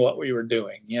enjoying what we were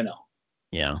doing.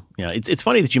 Yeah, yeah. It's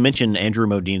funny that you mentioned Andrew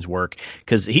Modine's work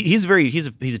because he's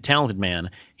a talented man.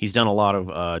 He's done a lot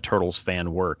of Turtles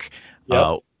fan work.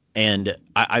 Yep. And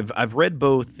I've read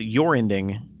both your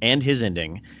ending and his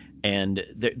ending, and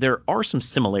there are some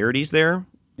similarities there,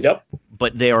 Yep.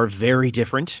 but they are very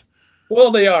different.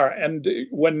 Well, they are. And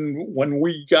when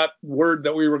we got word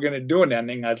that we were going to do an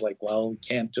ending, I was like, well, we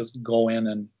can't just go in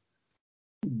and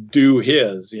do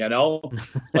his.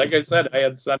 Like I said, I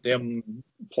had sent him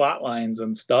plot lines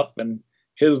and stuff, and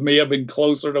his may have been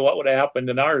closer to what would have happened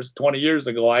in ours 20 years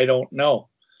ago. I don't know.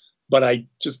 But I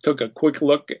just took a quick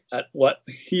look at what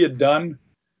he had done,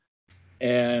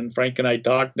 and Frank and I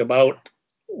talked about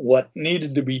what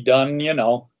needed to be done.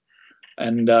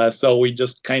 And so we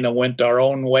just kind of went our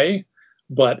own way.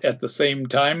 But at the same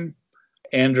time,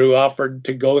 Andrew offered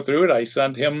to go through it. I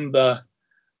sent him the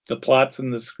plots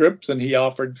and the scripts, and he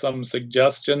offered some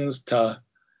suggestions to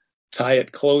tie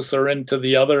it closer into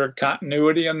the other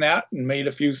continuity in that, and made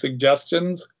a few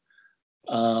suggestions.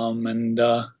 And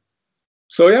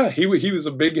so yeah, he was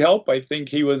a big help. I think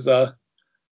he was a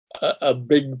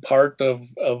big part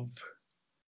of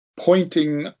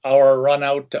pointing our run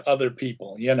out to other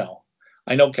people.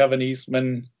 I know Kevin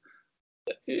Eastman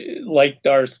liked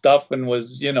our stuff and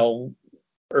was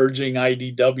urging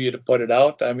IDW to put it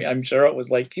out. I mean, I'm sure it was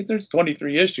like, hey, there's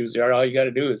 23 issues here. All you got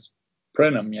to do is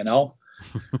print them.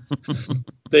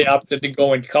 They opted to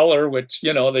go in color, which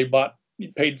they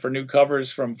paid for new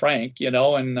covers from Frank,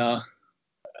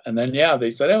 and then yeah, they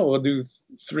said, oh, we'll do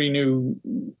 3 new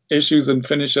issues and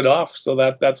finish it off. So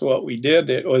that's what we did.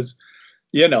 It was,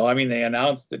 I mean, they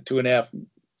announced it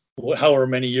 2.5, however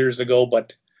many years ago,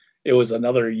 but it was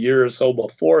another year or so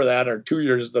before that, or 2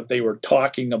 years, that they were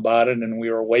talking about it, and we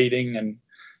were waiting and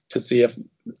to see if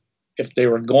they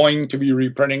were going to be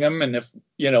reprinting them, and if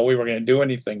we were going to do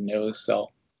anything new.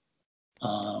 So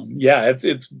yeah,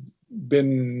 it's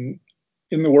been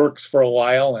in the works for a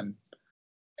while, and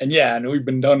yeah, and we've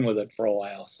been done with it for a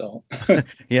while. So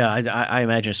Yeah, I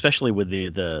imagine, especially with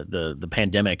the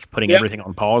pandemic putting yeah, everything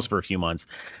on pause for a few months,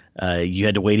 you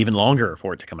had to wait even longer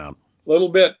for it to come out. a little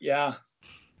bit, yeah.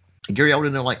 Gary, I want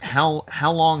to know, like, how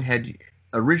long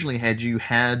originally had you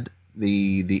had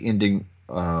the ending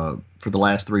for the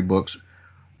last 3 books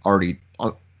already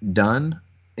done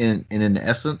in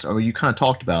essence? I mean, you kind of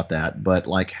talked about that, but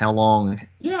like how long?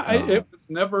 Yeah, it was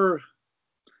never,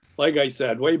 like I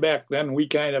said, way back then, we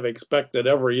kind of expected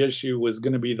every issue was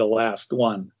going to be the last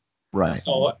one. Right.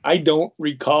 So I don't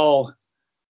recall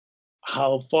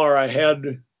how far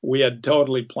ahead we had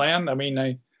totally planned. I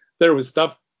mean, there was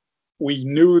stuff we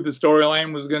knew the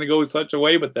storyline was going to go such a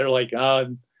way, but they're like,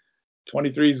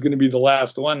 23 is going to be the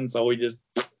last one. So we just,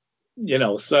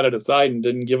 set it aside and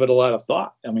didn't give it a lot of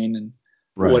thought. I mean, and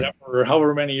Right.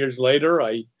 however many years later,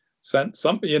 I sent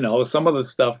some of the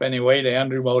stuff anyway to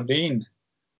Andrew Modine.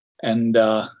 And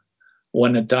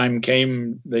when the time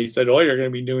came, they said, oh, you're going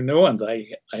to be doing new ones.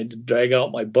 I had to drag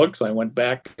out my books. I went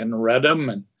back and read them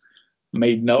and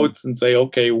made notes and say,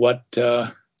 okay, what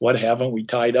haven't we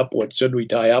tied up? What should we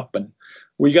tie up? And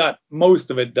we got most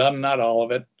of it done, not all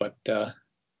of it, but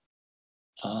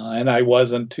and I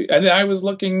was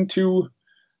looking to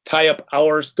tie up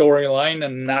our storyline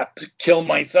and not kill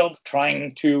myself trying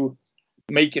to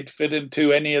make it fit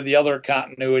into any of the other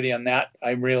continuity on that.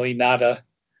 I'm really not a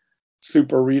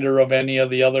super reader of any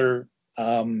of the other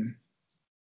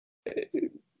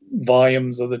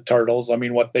volumes of the Turtles. I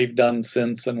mean, what they've done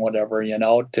since and whatever,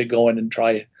 to go in and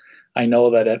try. I know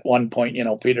that at one point,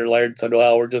 Peter Laird said,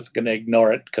 well, we're just going to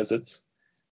ignore it because it's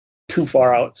too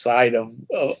far outside of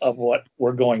what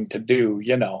we're going to do.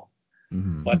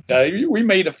 Mm-hmm. But we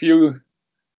made a few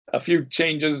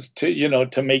changes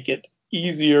to make it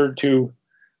easier to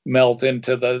melt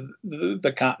into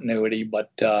the continuity.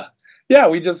 But yeah,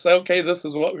 we just said, okay, this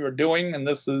is what we were doing, and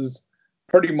this is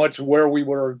pretty much where we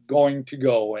were going to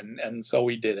go, and so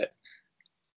we did it.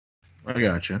 I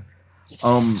gotcha.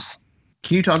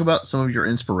 Can you talk about some of your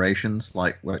inspirations,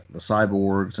 like the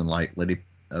cyborgs and like Lady?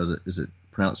 Is it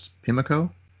pronounced Pimiko?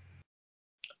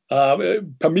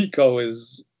 Pamiko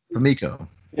is. Pamiko.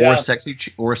 Yeah. Or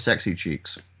sexy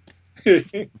cheeks. That's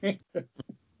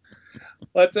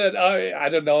it. I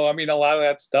don't know. I mean, a lot of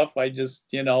that stuff, I just,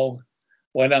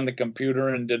 went on the computer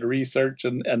and did research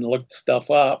and looked stuff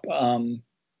up.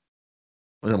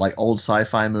 Was it like old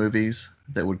sci-fi movies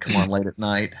that would come on late at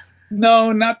night?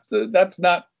 No, that's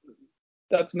not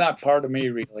part of me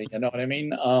really. You know what I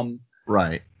mean?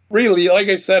 Right. Really, like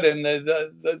I said, in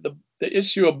the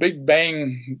issue of Big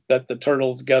Bang that the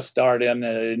Turtles guest starred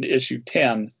in issue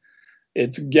 10,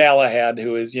 it's Galahad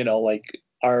who is, like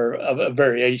a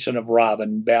variation of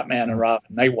Robin, Batman and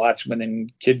Robin, Night Watchman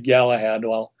and Kid Galahad.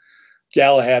 Well,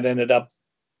 Galahad ended up,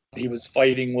 he was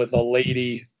fighting with a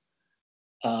lady,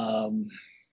 a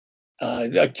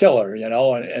killer,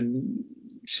 and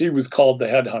she was called the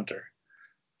Headhunter,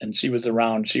 and she was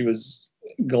around. She was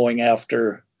going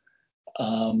after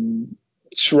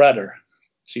Shredder.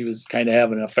 She was kind of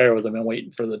having an affair with him and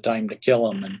waiting for the time to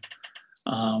kill him.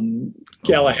 And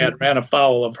Galahad ran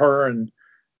afoul of her, and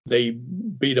they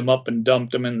beat him up and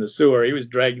dumped him in the sewer. He was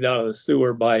dragged out of the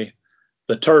sewer by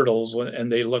the Turtles,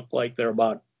 and they looked like they're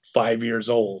about 5 years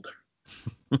old.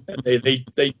 they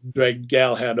dragged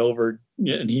Galahad over,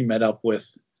 and he met up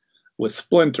with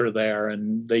Splinter there,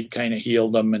 and they kind of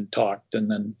healed him and talked, and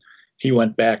then he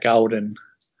went back out and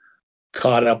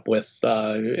caught up with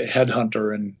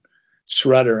Headhunter and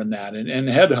Shredder and that. And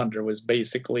Headhunter was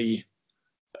basically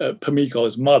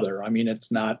Pamiko's mother. I mean,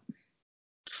 it's not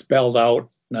spelled out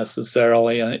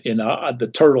necessarily in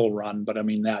the Turtle run, but I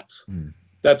mean that's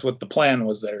what the plan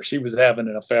was there. She was having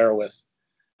an affair with,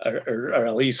 or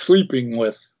at least sleeping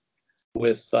with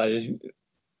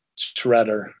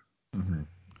Shredder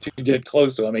to get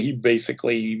close to him. I mean, he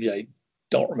basically, I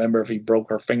don't remember if he broke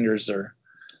her fingers or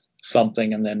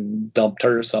something and then dumped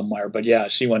her somewhere. But yeah,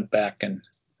 she went back and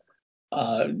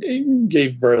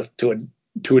gave birth to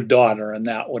a daughter, and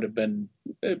that would have been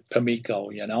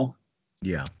Pamiko,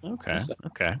 Yeah. Okay. So,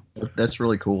 okay. That's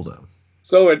really cool, though.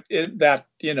 So it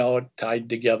tied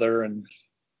together, and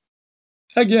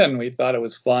again, we thought it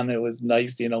was fun. It was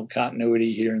nice,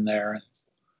 continuity here and there.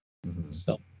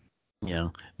 So. Yeah.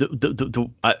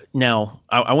 Now,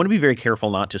 I want to be very careful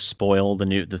not to spoil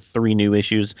the 3 new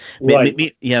issues. Right.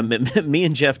 Me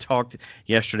and Jeff talked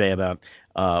yesterday about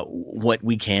what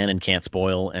we can and can't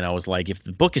spoil, and I was like, if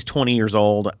the book is 20 years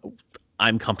old,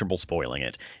 I'm comfortable spoiling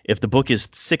it. If the book is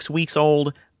 6 weeks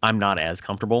old, I'm not as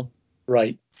comfortable.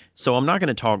 Right. So I'm not going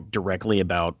to talk directly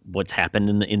about what's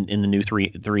happened in the new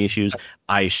three issues.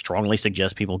 I strongly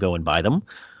suggest people go and buy them.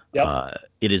 Yep.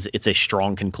 It's a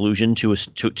strong conclusion to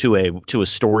a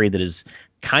story that has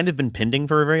kind of been pending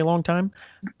for a very long time.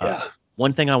 Yeah.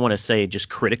 One thing I want to say just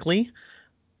critically,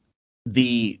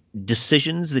 the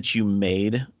decisions that you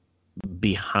made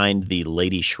behind the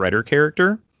Lady Shredder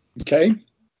character, Okay.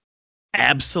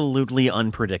 absolutely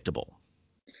unpredictable.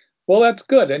 Well, that's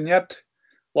good. And yet,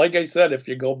 like I said, if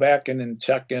you go back and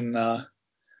check in the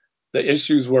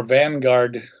issues where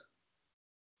Vanguard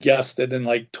guessed it in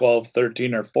like 12,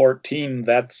 13, or 14,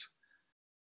 that's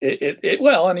it.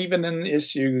 Well, and even in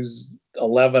issues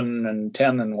 11 and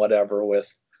 10 and whatever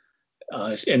with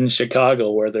in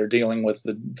Chicago, where they're dealing with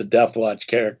the Death Watch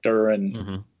character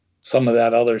and some of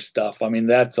that other stuff. I mean,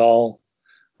 that's all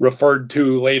referred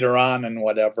to later on and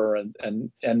whatever,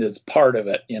 and is part of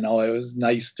it. It was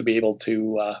nice to be able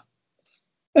to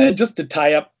just to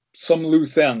tie up some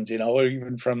loose ends,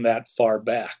 even from that far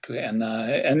back.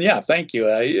 And yeah, thank you.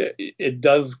 It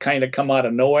does kind of come out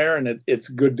of nowhere, and it's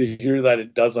good to hear that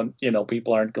it doesn't.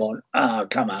 People aren't going, oh,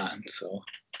 come on. So.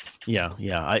 Yeah,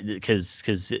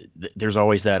 because there's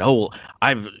always that. Oh,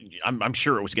 I'm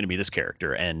sure it was going to be this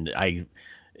character, and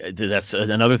that's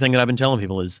another thing that I've been telling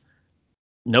people is,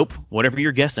 nope, whatever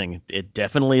you're guessing, it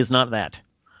definitely is not that.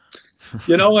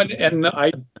 And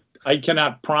I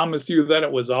cannot promise you that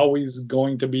it was always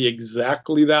going to be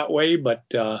exactly that way, but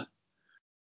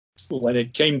when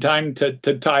it came time to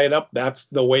tie it up, that's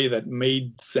the way that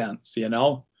made sense,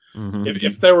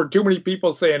 If there were too many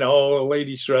people saying, oh,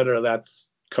 Lady Shredder,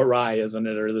 that's Karai, isn't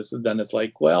it? Or this, then it's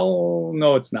like, well,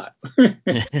 no, it's not.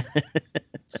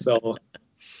 So.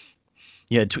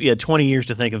 Yeah, 20 years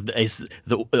to think of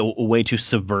the way to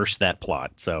subvert that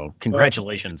plot. So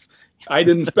congratulations. Well, I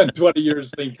didn't spend 20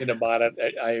 years thinking about it.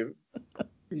 I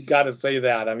got to say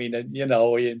that. I mean,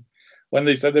 when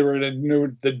they said they were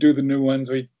going to do the new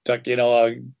ones, we took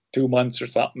 2 months or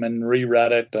something and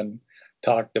reread it and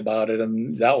talked about it,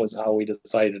 and that was how we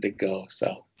decided to go.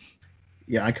 So.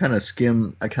 Yeah, I kind of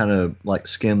skimmed,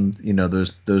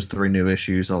 those 3 new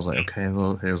issues. I was like, okay,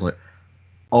 well, it was like,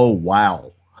 oh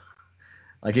wow.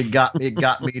 Like it got me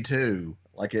too.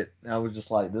 I was just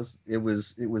like this. It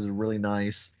was really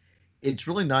nice. It's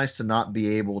really nice to not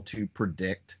be able to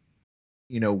predict,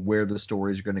 where the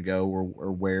story is going to go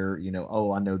or where,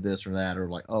 oh, I know this or that, or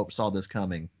like, oh, saw this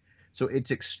coming. So it's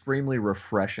extremely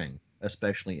refreshing,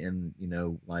 especially in,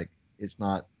 like it's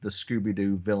not the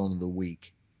Scooby-Doo villain of the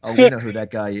week. Oh, we know who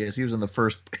that guy is. He was in the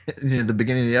first, the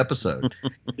beginning of the episode.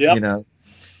 Yep. You know,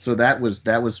 so that was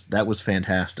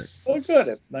fantastic. Well, good.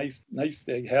 It's nice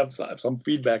to have some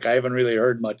feedback. I haven't really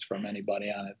heard much from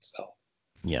anybody on it, so.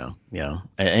 Yeah, yeah,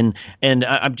 and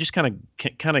I'm just kind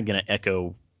of gonna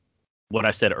echo what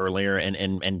I said earlier,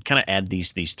 and kind of add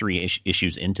these three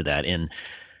issues into that. And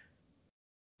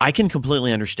I can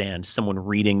completely understand someone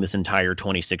reading this entire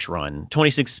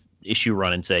 26 issue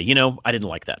run and say, I didn't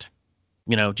like that.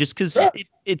 Just because Sure.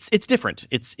 it's different.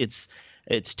 It's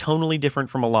tonally different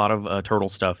from a lot of Turtle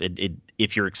stuff.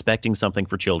 If you're expecting something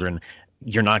for children,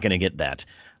 you're not going to get that.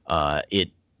 A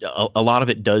lot of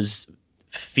it does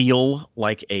feel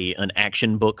like an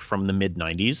action book from the mid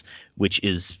 90s, which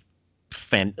is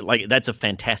that's a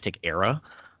fantastic era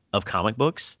of comic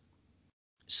books.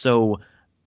 So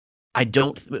I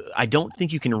don't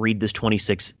think you can read this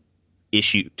 26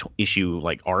 issue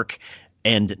like arc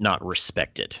and not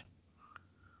respect it.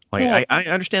 Like, Yeah. I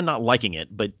understand not liking it,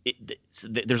 but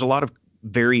there's a lot of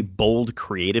very bold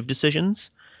creative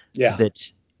decisions Yeah. that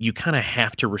you kind of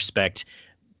have to respect.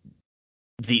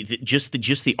 Just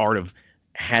the art of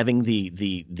having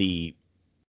the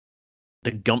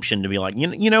gumption to be like,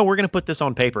 we're going to put this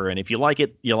on paper, and if you like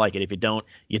it, you like it. If you don't,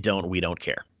 you don't. We don't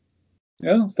care.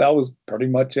 Yeah, that was pretty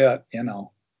much it,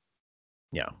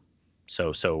 Yeah.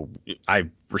 So I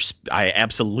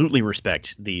absolutely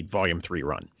respect the Volume 3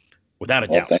 run, without a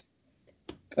Well, doubt.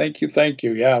 thank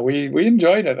you. Yeah, we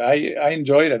enjoyed it. I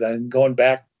enjoyed it, and going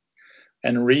back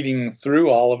and reading through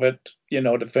all of it,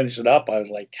 to finish it up, I was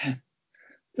like,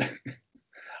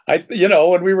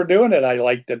 when we were doing it, I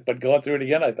liked it, but going through it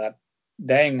again, I thought,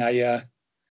 dang,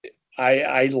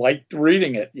 I liked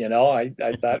reading it.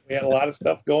 I thought we had a lot of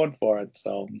stuff going for it.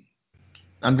 So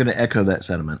I'm going to echo that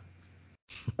sentiment.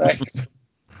 thanks.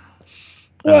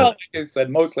 Well, like I said,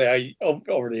 mostly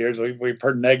over the years we've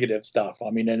heard negative stuff.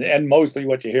 I mean, and mostly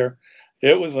what you hear,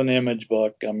 it was an image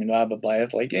book. I mean, blah blah blah.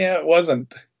 It's like, yeah, it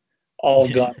wasn't all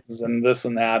guns and this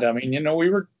and that. I mean, we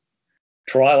were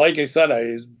like I said,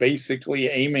 I was basically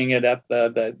aiming it at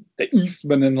the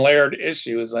Eastman and Laird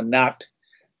issues and not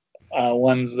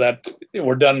ones that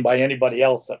were done by anybody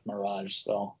else at Mirage.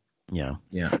 So yeah,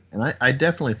 and I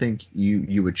definitely think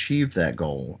you achieved that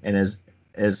goal. And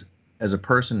as a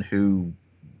person who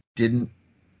didn't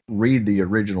read the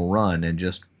original run and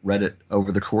just read it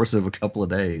over the course of a couple of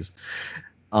days,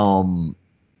 I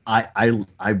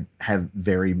have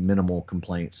very minimal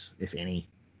complaints, if any.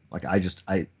 Like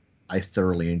I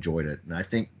thoroughly enjoyed it, and I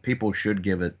think people should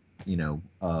give it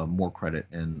more credit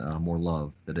and more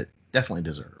love that it definitely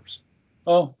deserves.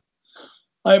 Oh,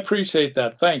 I appreciate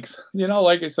that. Thanks.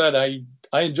 Like I said, I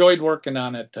enjoyed working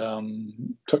on it.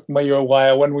 Took me a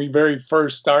while when we very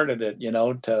first started it,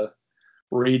 to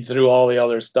read through all the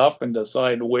other stuff and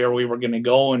decide where we were going to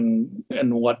go and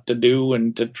what to do,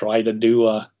 and to try to do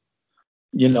a,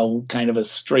 kind of a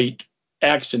straight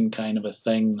action kind of a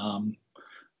thing.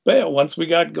 But yeah, once we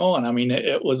got going, I mean,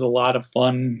 it was a lot of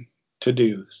fun to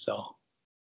do. So.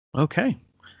 Okay.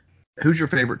 Who's your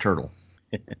favorite turtle?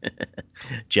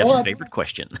 Jeff's favorite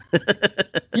question.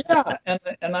 Yeah,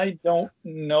 and I don't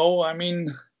know. I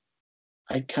mean,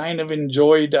 I kind of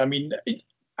enjoyed. I mean,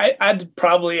 I'd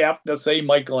probably have to say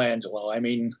Michelangelo. I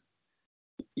mean,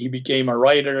 he became a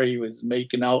writer. He was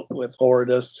making out with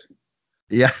Horridus.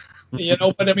 Yeah.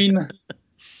 But I mean,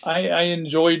 I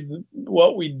enjoyed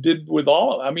what we did with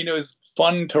all. I mean, it was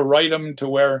fun to write them to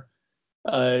where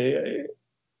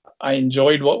I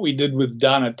enjoyed what we did with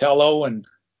Donatello, and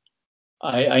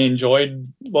I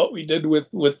enjoyed what we did with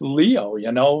Leo.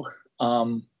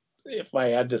 If I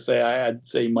had to say, I'd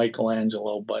say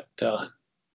Michelangelo, but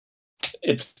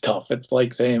it's tough. It's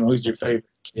like saying who's your favorite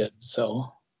kid.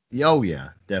 So. Oh yeah,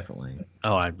 definitely.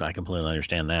 Oh, I completely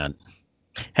understand that.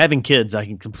 Having kids, I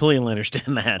can completely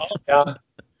understand that. Oh, yeah.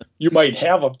 You might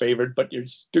have a favorite, but you're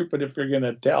stupid if you're going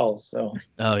to tell. So.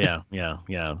 Oh yeah.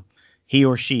 He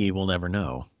or she will never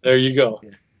know. There you go.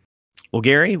 Well,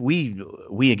 Gary,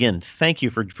 we again thank you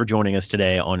for joining us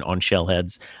today on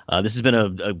Shellheads. This has been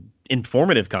a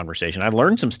informative conversation. I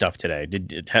learned some stuff today.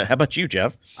 How about you,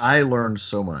 Jeff? I learned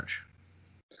so much.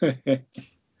 Well,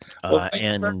 thank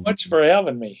you very much for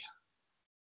having me.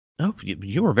 Oh,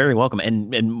 you are very welcome,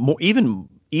 and more,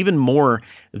 even more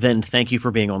than thank you for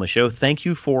being on the show. Thank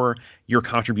you for your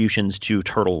contributions to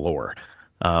Turtle lore,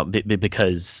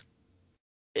 because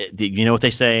you know what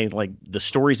they say, like the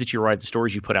stories that you write, the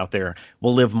stories you put out there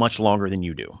will live much longer than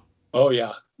you do. Oh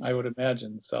yeah, I would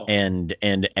imagine so. And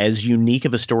as unique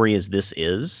of a story as this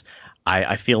is,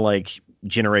 I feel like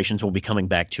generations will be coming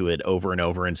back to it over and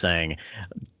over and saying,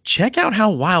 check out how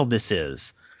wild this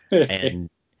is.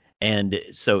 and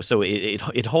so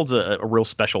it holds a real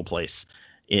special place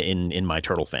in my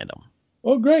turtle fandom.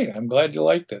 Well, great. I'm glad you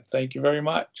liked it. Thank you very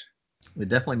much.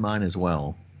 Definitely mine as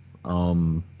well.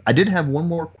 I did have one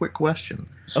more quick question.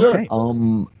 Sure. Okay.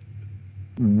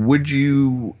 Would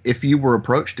you, if you were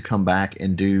approached to come back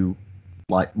and do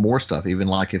like more stuff, even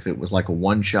like if it was like a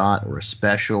one shot or a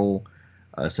special,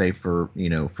 say for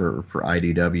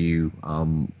IDW,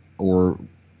 or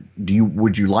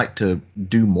would you like to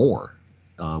do more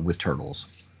with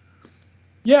Turtles?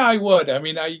 Yeah, I would. I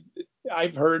mean,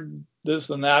 I've heard this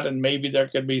and that, and maybe there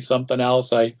could be something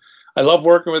else. I love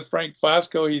working with Frank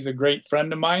Flasco. He's a great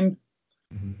friend of mine.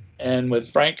 Mm-hmm. And with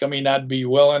Frank, I mean, I'd be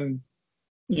willing,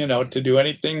 to do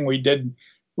anything. We did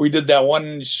that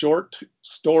one short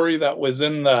story that was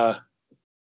in the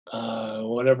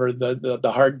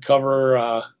the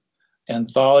hardcover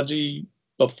anthology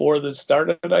before this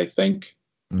started, I think.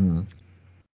 Mm-hmm.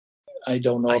 I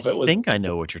don't know if it was. I think I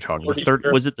know what you're talking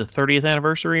about. Was it the 30th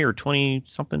anniversary or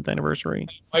 20-something anniversary?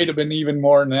 It might have been even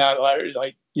more than that,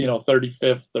 like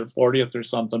 35th or 40th or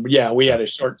something. But yeah, we had a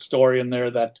short story in there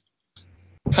that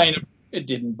kind of, it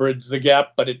didn't bridge the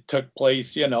gap, but it took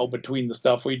place, between the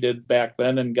stuff we did back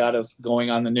then and got us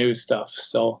going on the new stuff.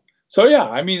 So yeah,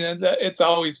 I mean, it's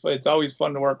always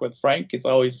fun to work with Frank. It's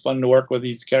always fun to work with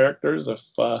these characters. If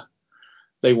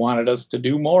they wanted us to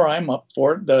do more, I'm up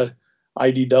for it. The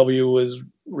IDW was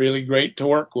really great to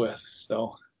work with,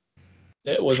 so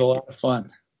it was a lot of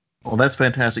fun. Well, that's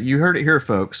fantastic. You heard it here,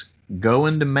 folks. Go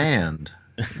and demand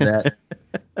that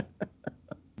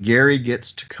Gary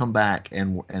gets to come back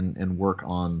and work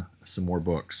on some more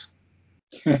books.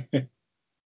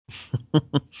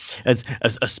 As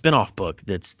a spin-off book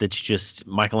that's just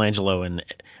Michelangelo and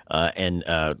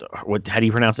what, how do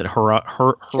you pronounce it?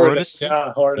 Horridus?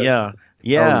 Yeah, Horridus.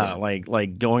 Yeah,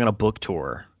 like going on a book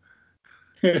tour.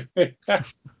 Okay,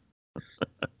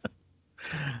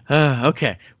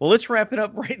 well, let's wrap it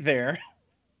up right there.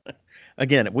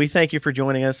 Again, we thank you for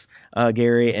joining us,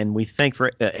 Gary, and we thank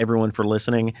for everyone for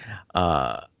listening.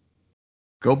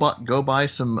 Go buy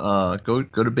some. Go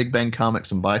to Big Bang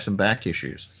Comics and buy some back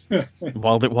issues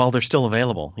while they're still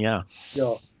available. Yeah.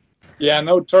 Yeah,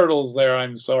 no Turtles there.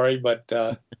 I'm sorry, but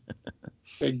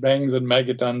Big Bangs and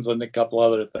Megatons and a couple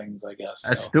other things, I guess.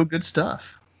 That's still good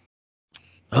stuff.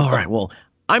 All right. Well,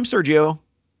 I'm Sergio.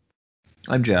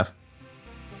 I'm Jeff.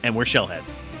 And we're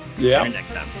Shellheads. Yeah. See you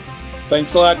next time.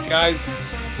 Thanks a lot, guys.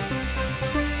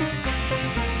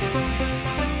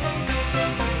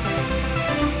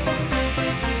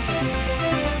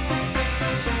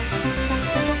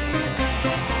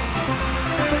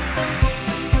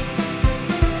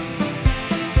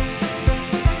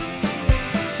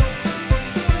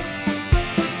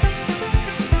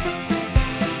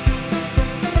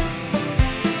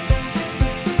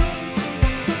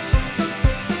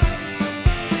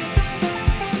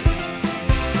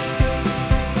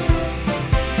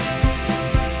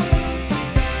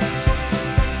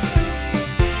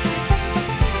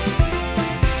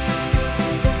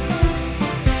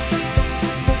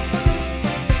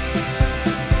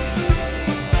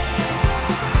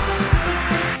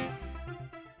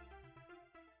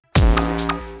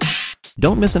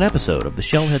 Don't miss an episode of the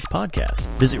Shellheads Podcast.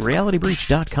 Visit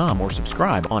realitybreach.com or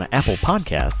subscribe on Apple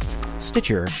Podcasts,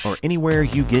 Stitcher, or anywhere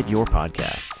you get your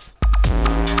podcasts.